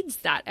needs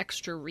that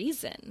extra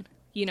reason,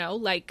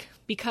 like,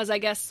 because I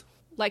guess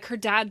like her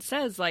dad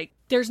says, like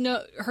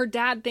her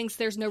dad thinks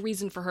there's no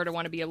reason for her to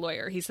want to be a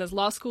lawyer. He says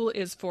law school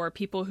is for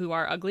people who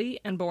are ugly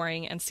and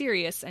boring and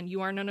serious, and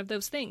you are none of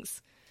those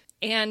things.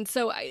 And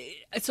so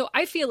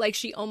I feel like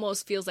she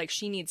almost feels like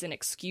she needs an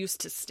excuse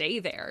to stay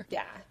there.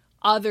 Yeah.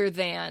 Other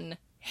than,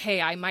 hey,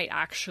 I might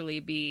actually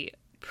be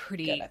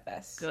pretty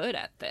good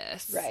at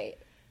this. Right.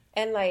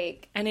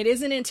 And it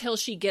isn't until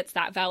she gets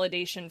that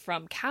validation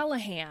from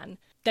Callahan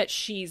that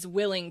she's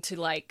willing to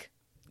like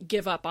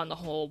give up on the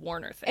whole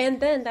Warner thing.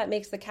 And then that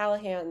makes the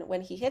Callahan,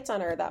 when he hits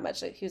on her that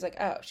much, she's like,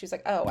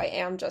 oh, I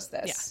am just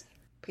this.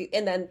 Yeah.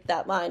 And then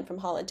that line from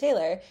Holland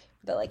Taylor,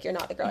 that like, you're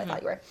not the girl I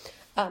thought you were.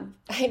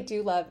 I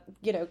do love,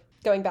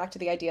 going back to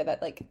the idea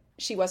that like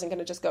she wasn't going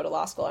to just go to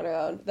law school on her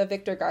own. The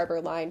Victor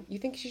Garber line, you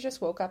think she just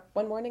woke up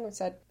one morning and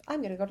said,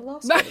 I'm going to go to law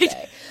school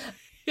today.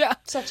 Yeah.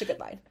 Such a good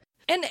line.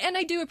 And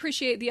I do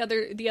appreciate the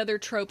other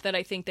trope that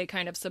I think they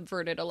kind of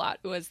subverted a lot,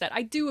 was that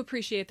I do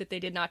appreciate that they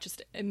did not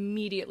just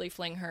immediately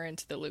fling her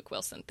into the Luke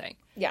Wilson thing.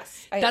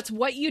 Yes. That's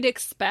what you'd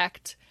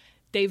expect.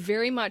 They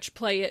very much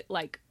play it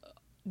like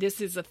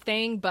this is a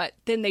thing, but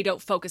then they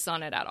don't focus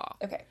on it at all.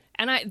 Okay.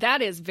 And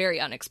that is very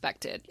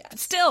unexpected.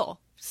 Yes. Still.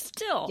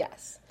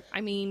 Yes.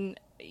 I mean,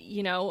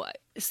 you know,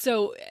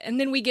 so, and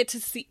then we get to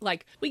see,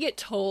 like, we get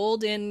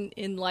told in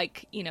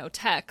like, you know,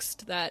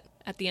 text that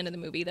at the end of the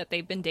movie that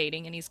they've been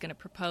dating and he's going to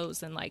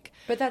propose, and like,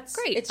 but that's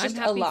great. It's just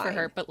I'm happy a line. for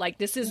her, but like,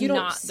 this is You don't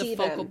not see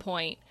the focal them.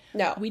 point.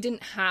 No. We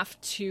didn't have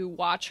to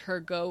watch her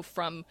go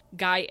from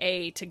guy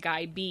A to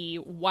guy B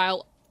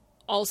while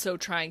also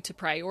trying to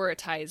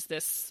prioritize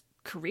this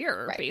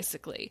career, Right.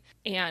 basically.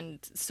 And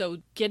so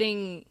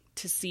getting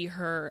to see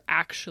her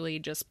actually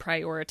just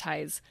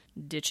prioritize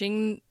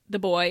ditching the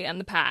boy and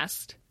the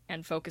past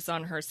and focus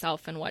on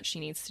herself and what she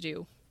needs to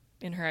do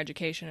in her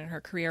education and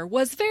her career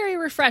was very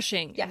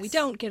refreshing. Yes. We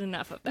don't get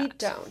enough of that. We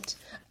don't.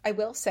 I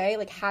will say,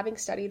 like, having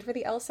studied for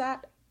the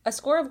LSAT, a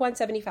score of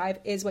 175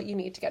 is what you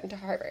need to get into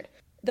Harvard.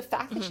 The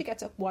fact that she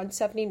gets a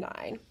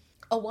 179,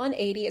 a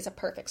 180 is a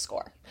perfect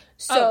score.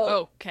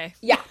 So, okay.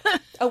 Yeah,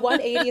 a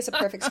 180 is a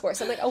perfect score.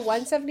 So, like, a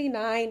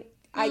 179,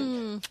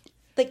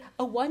 like,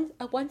 a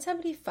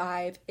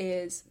 175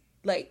 is,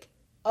 like,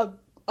 a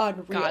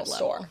unreal God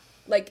score. level.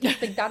 Like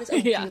that is a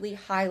Yeah. really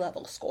high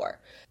level score.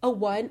 A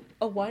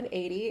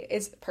 180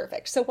 is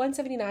perfect. So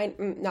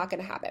 179, not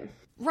going to happen.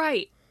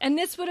 Right. And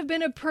this would have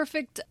been a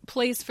perfect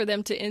place for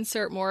them to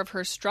insert more of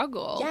her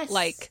struggle. Yes.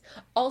 Like,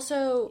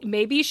 also,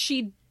 maybe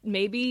she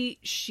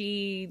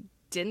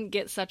didn't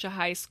get such a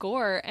high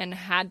score and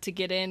had to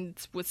get in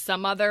with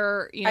some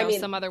other, you know,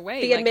 some other way.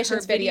 the like,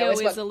 admissions her video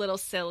video is a little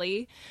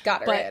silly,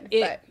 got her but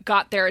in, it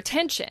got their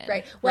attention.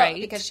 right. Well,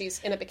 right? because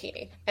she's in a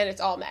bikini and it's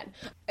all men.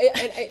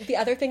 And the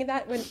other thing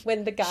that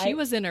when the guy, She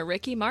was in a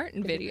Ricky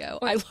Martin video.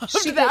 I loved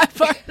she that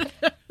part.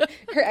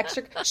 her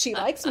extra, she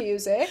likes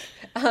music.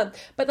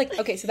 But like,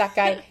 okay, so that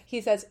guy,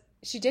 he says,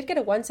 she did get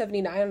a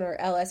 179 on her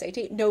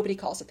LSAT. Nobody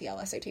calls it the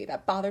LSAT.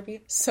 That bothered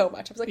me so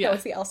much. I was like, no,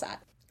 it's the LSAT.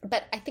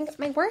 But I think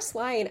my worst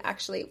line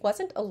actually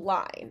wasn't a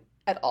line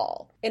at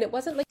all. And it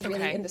wasn't like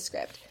really in the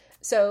script.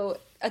 So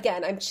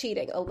again, I'm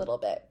cheating a little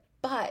bit.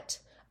 But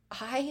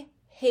I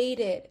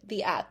hated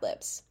the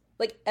ad-libs.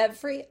 Like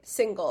every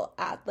single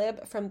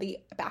ad-lib from the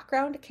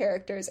background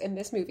characters in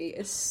this movie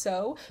is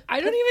so I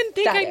don't even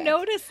think I pathetic.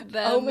 noticed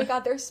them. Oh my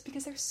god,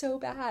 because they're so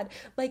bad.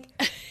 Like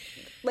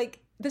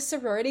the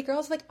sorority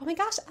girls are like, oh my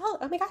gosh, Elle,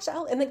 oh my gosh,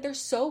 Elle. And like they're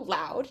so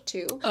loud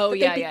too. Oh, that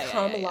yeah, they yeah,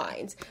 become yeah, yeah.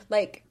 lines.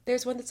 Like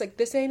there's one that's like,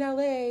 this ain't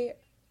LA,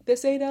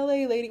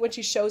 lady, when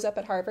she shows up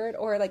at Harvard,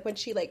 or like when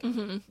she like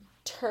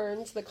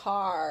turns the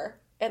car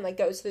and like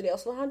goes to the nail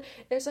salon.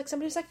 There's like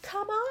somebody who's like,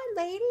 come on,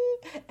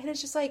 lady. And it's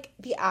just like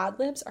the ad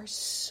libs are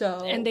so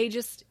And they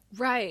just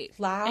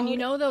loud. And you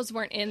know those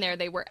weren't in there,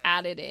 they were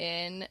added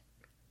in.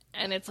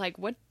 And it's like,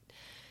 what?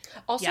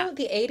 Also,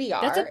 the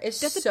ADR is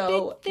that's a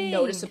so big thing.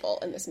 noticeable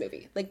in this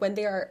movie. Like when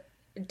they are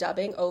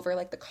dubbing over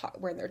like the car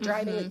when they're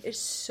driving, like, it's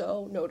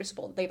so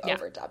noticeable. They've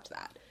overdubbed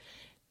that.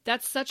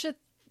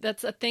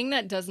 That's a thing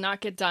that does not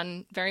get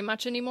done very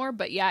much anymore.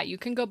 But yeah, you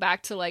can go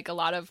back to like a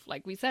lot of,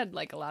 like we said,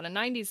 like a lot of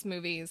 90s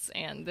movies,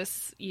 and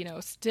this, you know,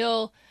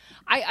 still,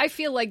 I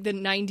feel like the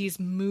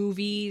 90s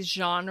movie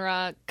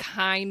genre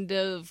kind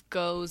of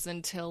goes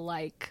until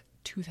like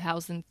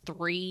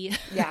 2003.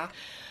 Yeah.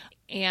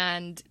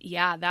 And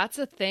yeah, that's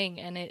a thing.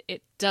 And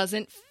it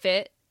doesn't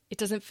fit. It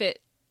doesn't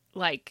fit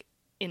like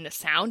in the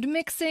sound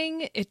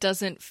mixing. It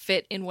doesn't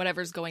fit in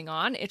whatever's going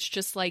on. It's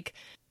just like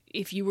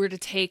if you were to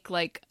take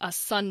like a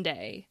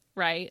sundae,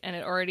 right? And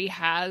it already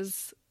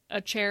has a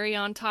cherry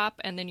on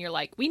top. And then you're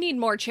like, we need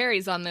more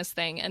cherries on this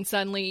thing. And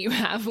suddenly you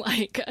have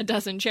like a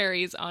dozen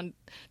cherries on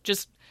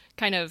just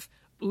kind of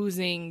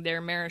oozing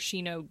their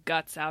maraschino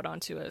guts out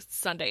onto a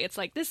sundae. It's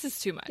like, this is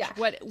too much. Yeah.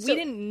 We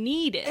didn't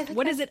need it.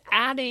 What is it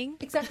adding?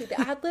 Exactly. The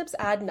ad libs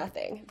add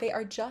nothing. They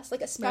are just like,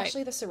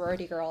 especially the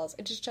sorority girls.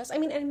 It's just, I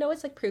mean, I know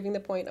it's like proving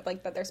the point of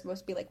like that they're supposed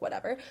to be like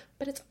whatever,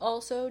 but it's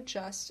also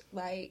just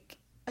like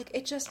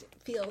it just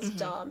feels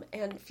dumb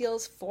and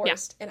feels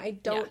forced, and I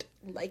don't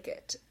like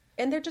it.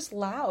 And they're just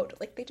loud.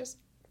 Like they just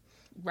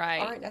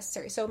aren't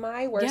necessary. So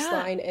my worst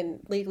line in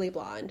Legally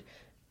Blonde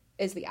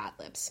is the ad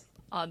libs.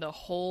 The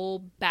whole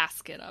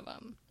basket of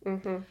them.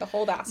 The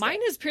whole basket.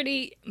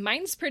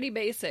 Mine's pretty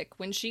basic.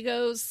 When she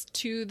goes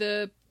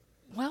to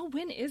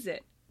when is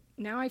it?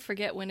 Now I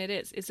forget when it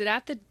is. Is it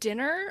at the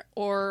dinner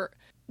or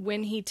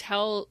when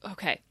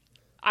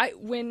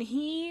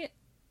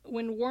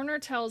when Warner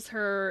tells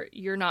her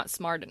you're not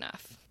smart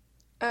enough?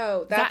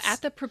 Oh, that's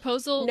at the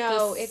proposal.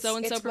 No, it's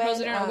so-and-so it's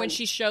proposal when, dinner, or when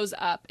she shows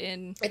up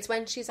in. It's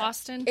when she's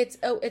Boston.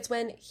 It's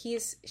when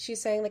she's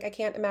saying like, I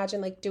can't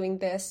imagine like doing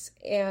this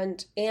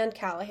and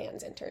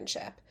Callahan's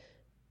internship,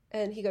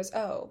 and he goes,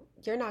 oh,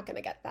 you're not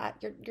gonna get that.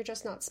 You're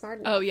just not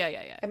smart enough. Oh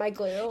yeah. Am I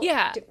glue?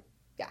 Yeah.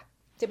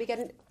 Did we get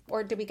into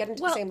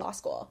the same law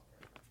school?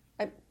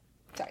 I'm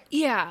sorry.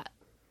 Yeah,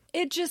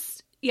 it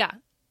just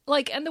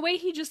like, and the way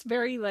he just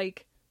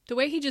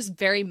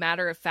very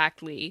matter of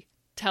factly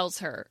tells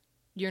her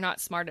you're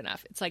not smart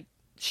enough. It's like,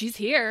 she's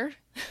here.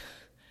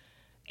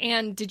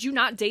 And did you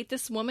not date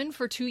this woman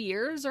for 2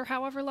 years or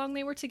however long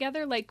they were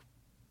together? Like,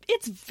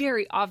 it's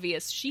very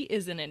obvious she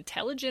is an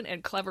intelligent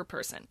and clever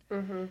person.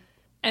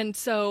 And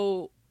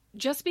so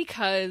just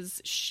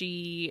because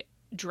she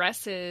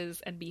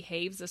dresses and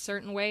behaves a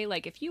certain way,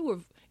 like if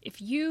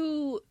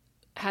you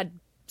had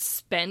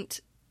spent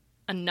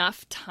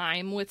enough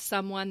time with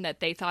someone that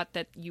they thought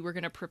that you were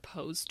going to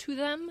propose to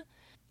them,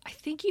 I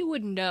think you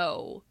would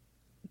know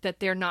that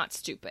they're not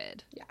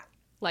stupid. Yeah.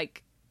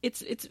 Like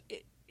it's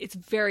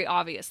very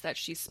obvious that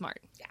she's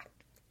smart. Yeah.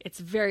 It's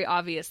very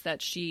obvious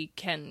that she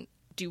can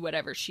do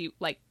whatever she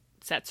like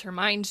sets her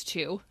mind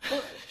to.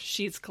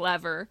 She's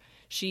clever.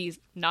 She's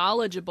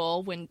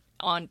knowledgeable when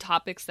on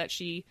topics that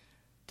she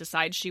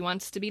decides she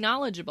wants to be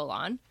knowledgeable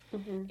on.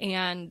 Mm-hmm.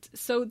 And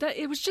so that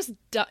it was just,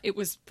 it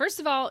was, first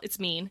of all, it's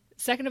mean.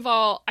 Second of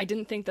all, I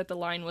didn't think that the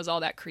line was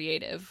all that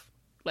creative.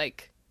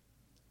 Like,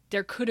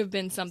 there could have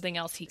been something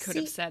else he could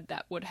have said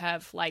that would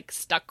have, like,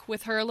 stuck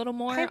with her a little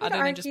more, other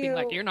than just being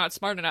like, you're not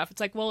smart enough. It's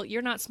like, well,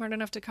 you're not smart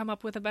enough to come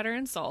up with a better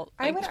insult.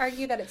 Like, I would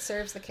argue that it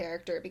serves the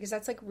character, because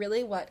that's, like,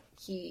 really what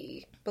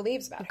he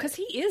believes about her. Because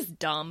he is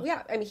dumb.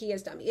 Yeah, I mean, he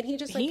is dumb. And he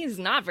just, like... He's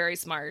not very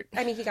smart.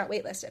 I mean, he got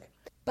waitlisted.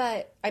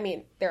 But, I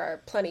mean, there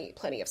are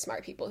plenty of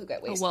smart people who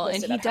get waitlisted. Well,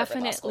 and he at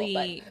Harvard Law School,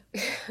 definitely...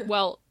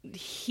 Well,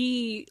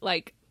 he,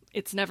 like,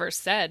 it's never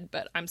said,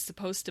 but I'm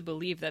supposed to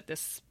believe that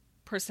this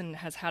person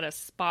has had a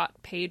spot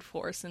paid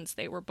for since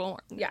they were born.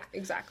 Yeah,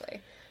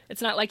 exactly.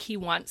 It's not like he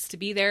wants to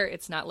be there.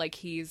 It's not like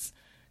he's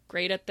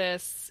great at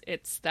this.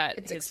 It's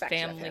that his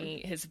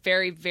family, his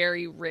very,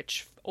 very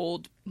rich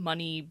old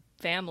money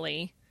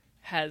family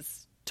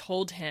has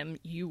told him,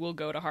 you will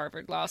go to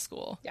Harvard Law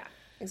School. Yeah,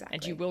 exactly.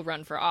 And you will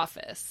run for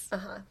office.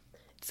 Uh-huh.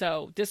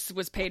 So this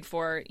was paid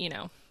for,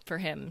 for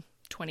him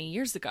 20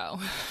 years ago.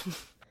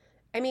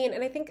 I mean,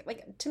 and I think,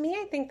 like, to me,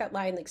 I think that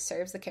line, like,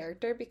 serves the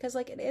character, because,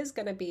 like, it is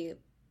going to be,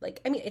 like,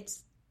 I mean,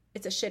 it's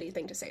a shitty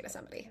thing to say to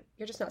somebody.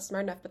 You're just not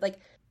smart enough. But, like,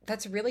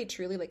 that's really,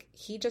 truly, like,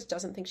 he just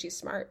doesn't think she's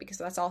smart, because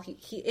that's all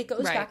it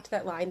goes back to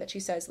that line that she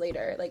says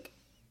later. Like,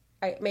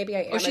 maybe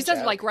I am. Or she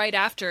says, like, right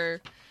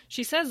after,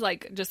 she says,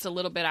 like, just a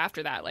little bit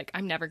after that, like,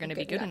 I'm never going to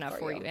be good enough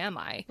for you, am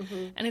I?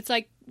 Mm-hmm. And it's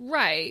like,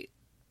 right,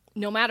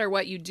 no matter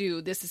what you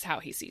do, this is how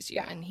he sees you.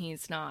 Yeah. And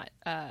he's not,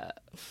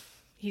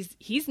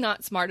 he's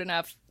not smart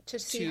enough to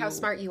see how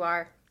smart you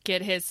are.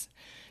 Get his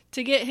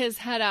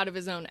head out of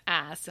his own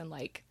ass and,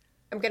 like,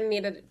 I'm going to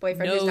need a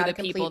boyfriend who's not a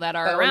complete people that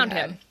are around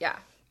head. him. Yeah,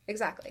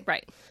 exactly.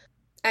 Right.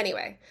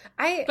 Anyway,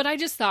 But I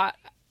just thought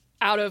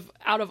out of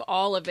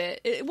all of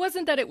it, it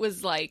wasn't that it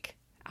was, like,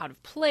 out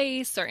of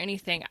place or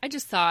anything. I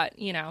just thought,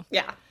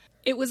 Yeah.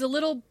 It was a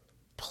little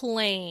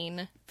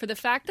plain for the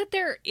fact that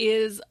there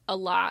is a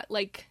lot,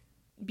 like,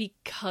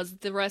 because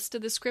the rest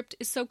of the script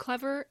is so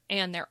clever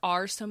and there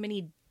are so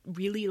many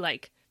really,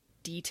 like,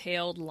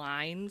 detailed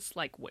lines,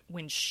 like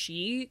when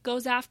she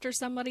goes after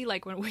somebody,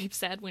 like when we've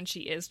said, when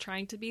she is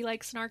trying to be,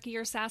 like, snarky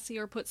or sassy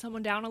or put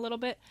someone down a little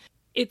bit,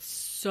 it's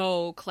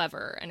so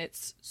clever and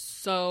it's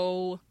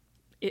so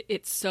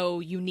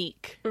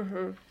unique.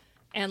 Mm-hmm.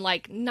 And,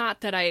 like,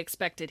 not that I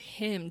expected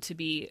him to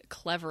be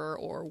clever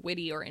or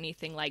witty or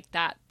anything like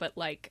that, but,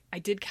 like, I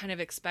did kind of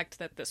expect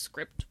that the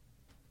script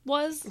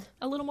was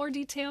a little more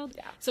detailed.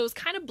 Yeah. So it was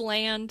kind of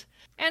bland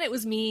and it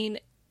was mean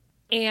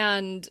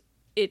and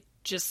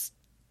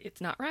it's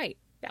not right.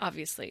 Yeah.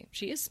 Obviously,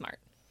 she is smart.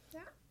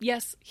 Yeah.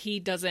 Yes, he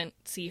doesn't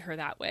see her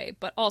that way,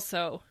 but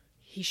also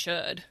he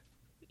should,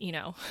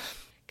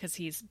 because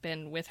he's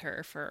been with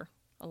her for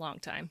a long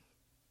time.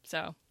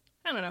 So,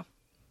 I don't know.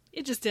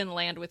 It just didn't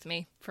land with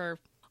me for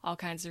all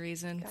kinds of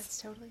reasons. That's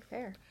totally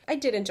fair. I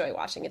did enjoy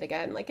watching it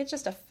again. Like, it's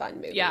just a fun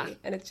movie. Yeah.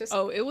 And it's just...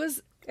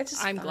 It's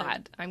just I'm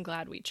fun. I'm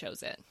glad we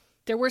chose it.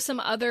 There were some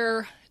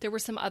other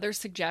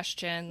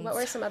suggestions. What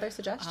were some other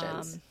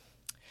suggestions?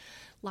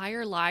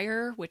 Liar,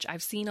 Liar, which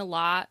I've seen a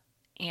lot,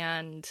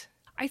 and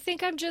I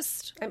think I'm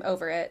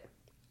over it.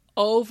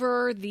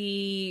 Over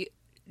the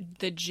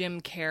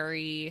Jim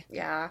Carrey.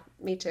 Yeah,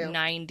 me too.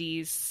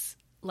 90s.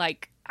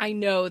 Like, I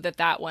know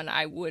that one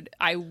I would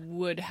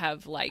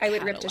have, like, I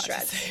would rip to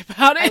shreds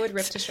about it. I would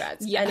rip to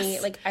shreds.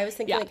 Yes. I was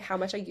thinking, like, how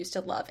much I used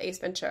to love Ace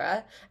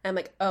Ventura, and I'm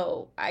like,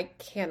 oh, I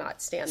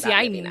cannot stand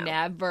that movie now.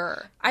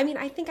 Never. I mean,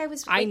 I think I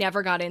was... I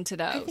never got into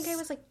those. I think I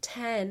was, like,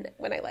 10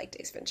 when I liked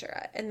Ace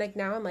Ventura, and, like,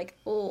 now I'm like,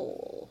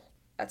 oh,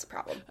 that's a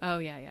problem. Oh,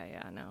 yeah,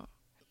 no.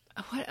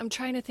 I'm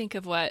trying to think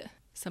of what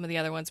some of the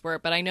other ones were,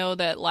 but I know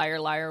that Liar,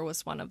 Liar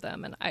was one of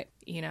them, and I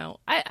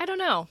don't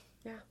know.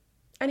 Yeah.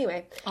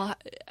 Anyway,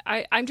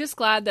 I'm just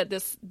glad that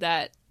this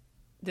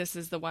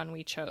is the one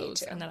we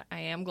chose, and that I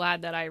am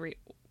glad that I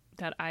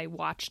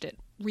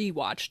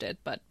rewatched it,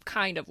 but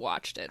kind of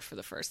watched it for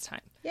the first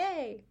time.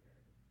 Yay!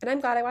 And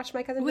I'm glad I watched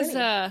My Cousin Vinny. It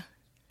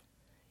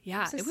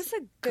was a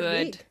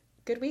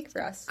good week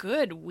for us.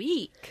 Good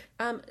week.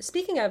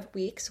 Speaking of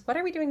weeks, what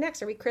are we doing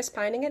next? Are we Chris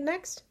Pining it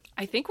next?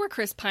 I think we're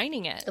Chris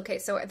Pining it. Okay,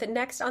 so the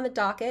next on the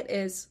docket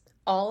is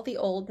All the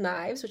Old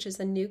Knives, which is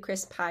the new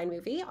Chris Pine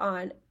movie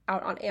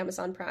out on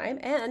Amazon Prime,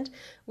 and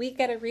we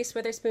get a Reese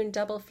Witherspoon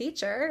double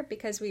feature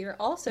because we are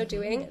also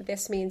doing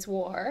This Means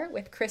War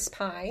with Chris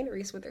Pine,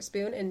 Reese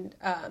Witherspoon, and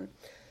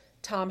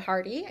Tom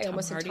Hardy. I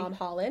almost said Tom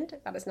Holland.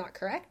 That is not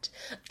correct.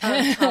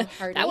 Tom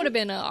Hardy. That would have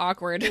been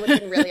awkward. It would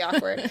have been really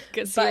awkward.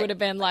 Because he would have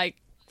been, like,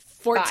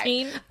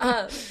 14.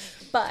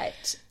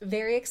 But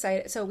very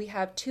excited. So we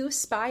have 2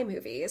 spy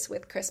movies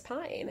with Chris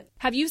Pine.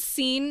 Have you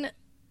seen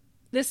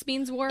This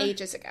Means War?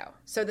 Ages ago.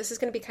 So this is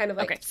going to be kind of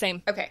like... Okay,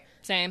 same. Okay.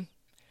 Same.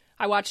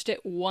 I watched it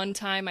one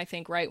time, I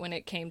think, right when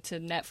it came to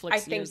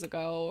Netflix years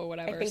ago or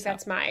whatever. I think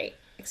that's my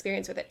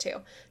experience with it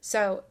too.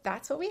 So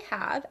that's what we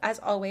have. As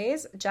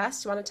always,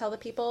 Jess, do you want to tell the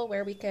people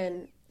where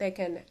they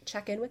can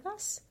check in with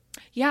us?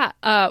 Yeah,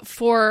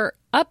 for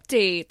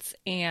updates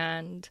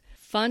and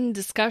fun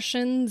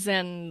discussions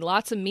and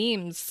lots of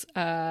memes,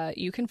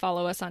 you can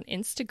follow us on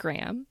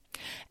Instagram.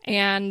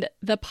 And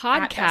the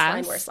podcast... At Best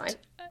Line, Worst Line.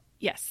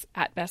 Yes,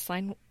 at Best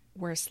Line,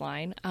 Worst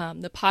Line.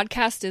 The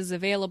podcast is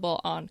available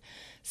on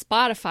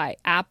Spotify,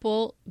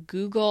 Apple,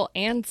 Google,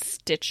 and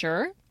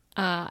Stitcher.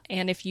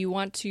 And if you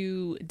want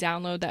to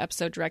download the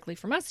episode directly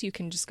from us, you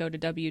can just go to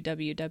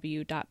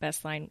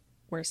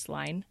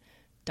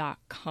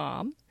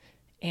www.bestlineworstline.com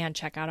and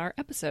check out our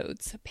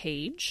episodes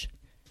page.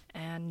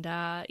 And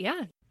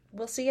yeah.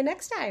 We'll see you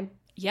next time.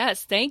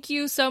 Yes, thank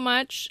you so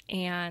much.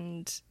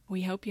 And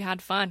we hope you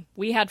had fun.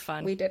 We had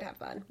fun. We did have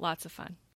fun. Lots of fun.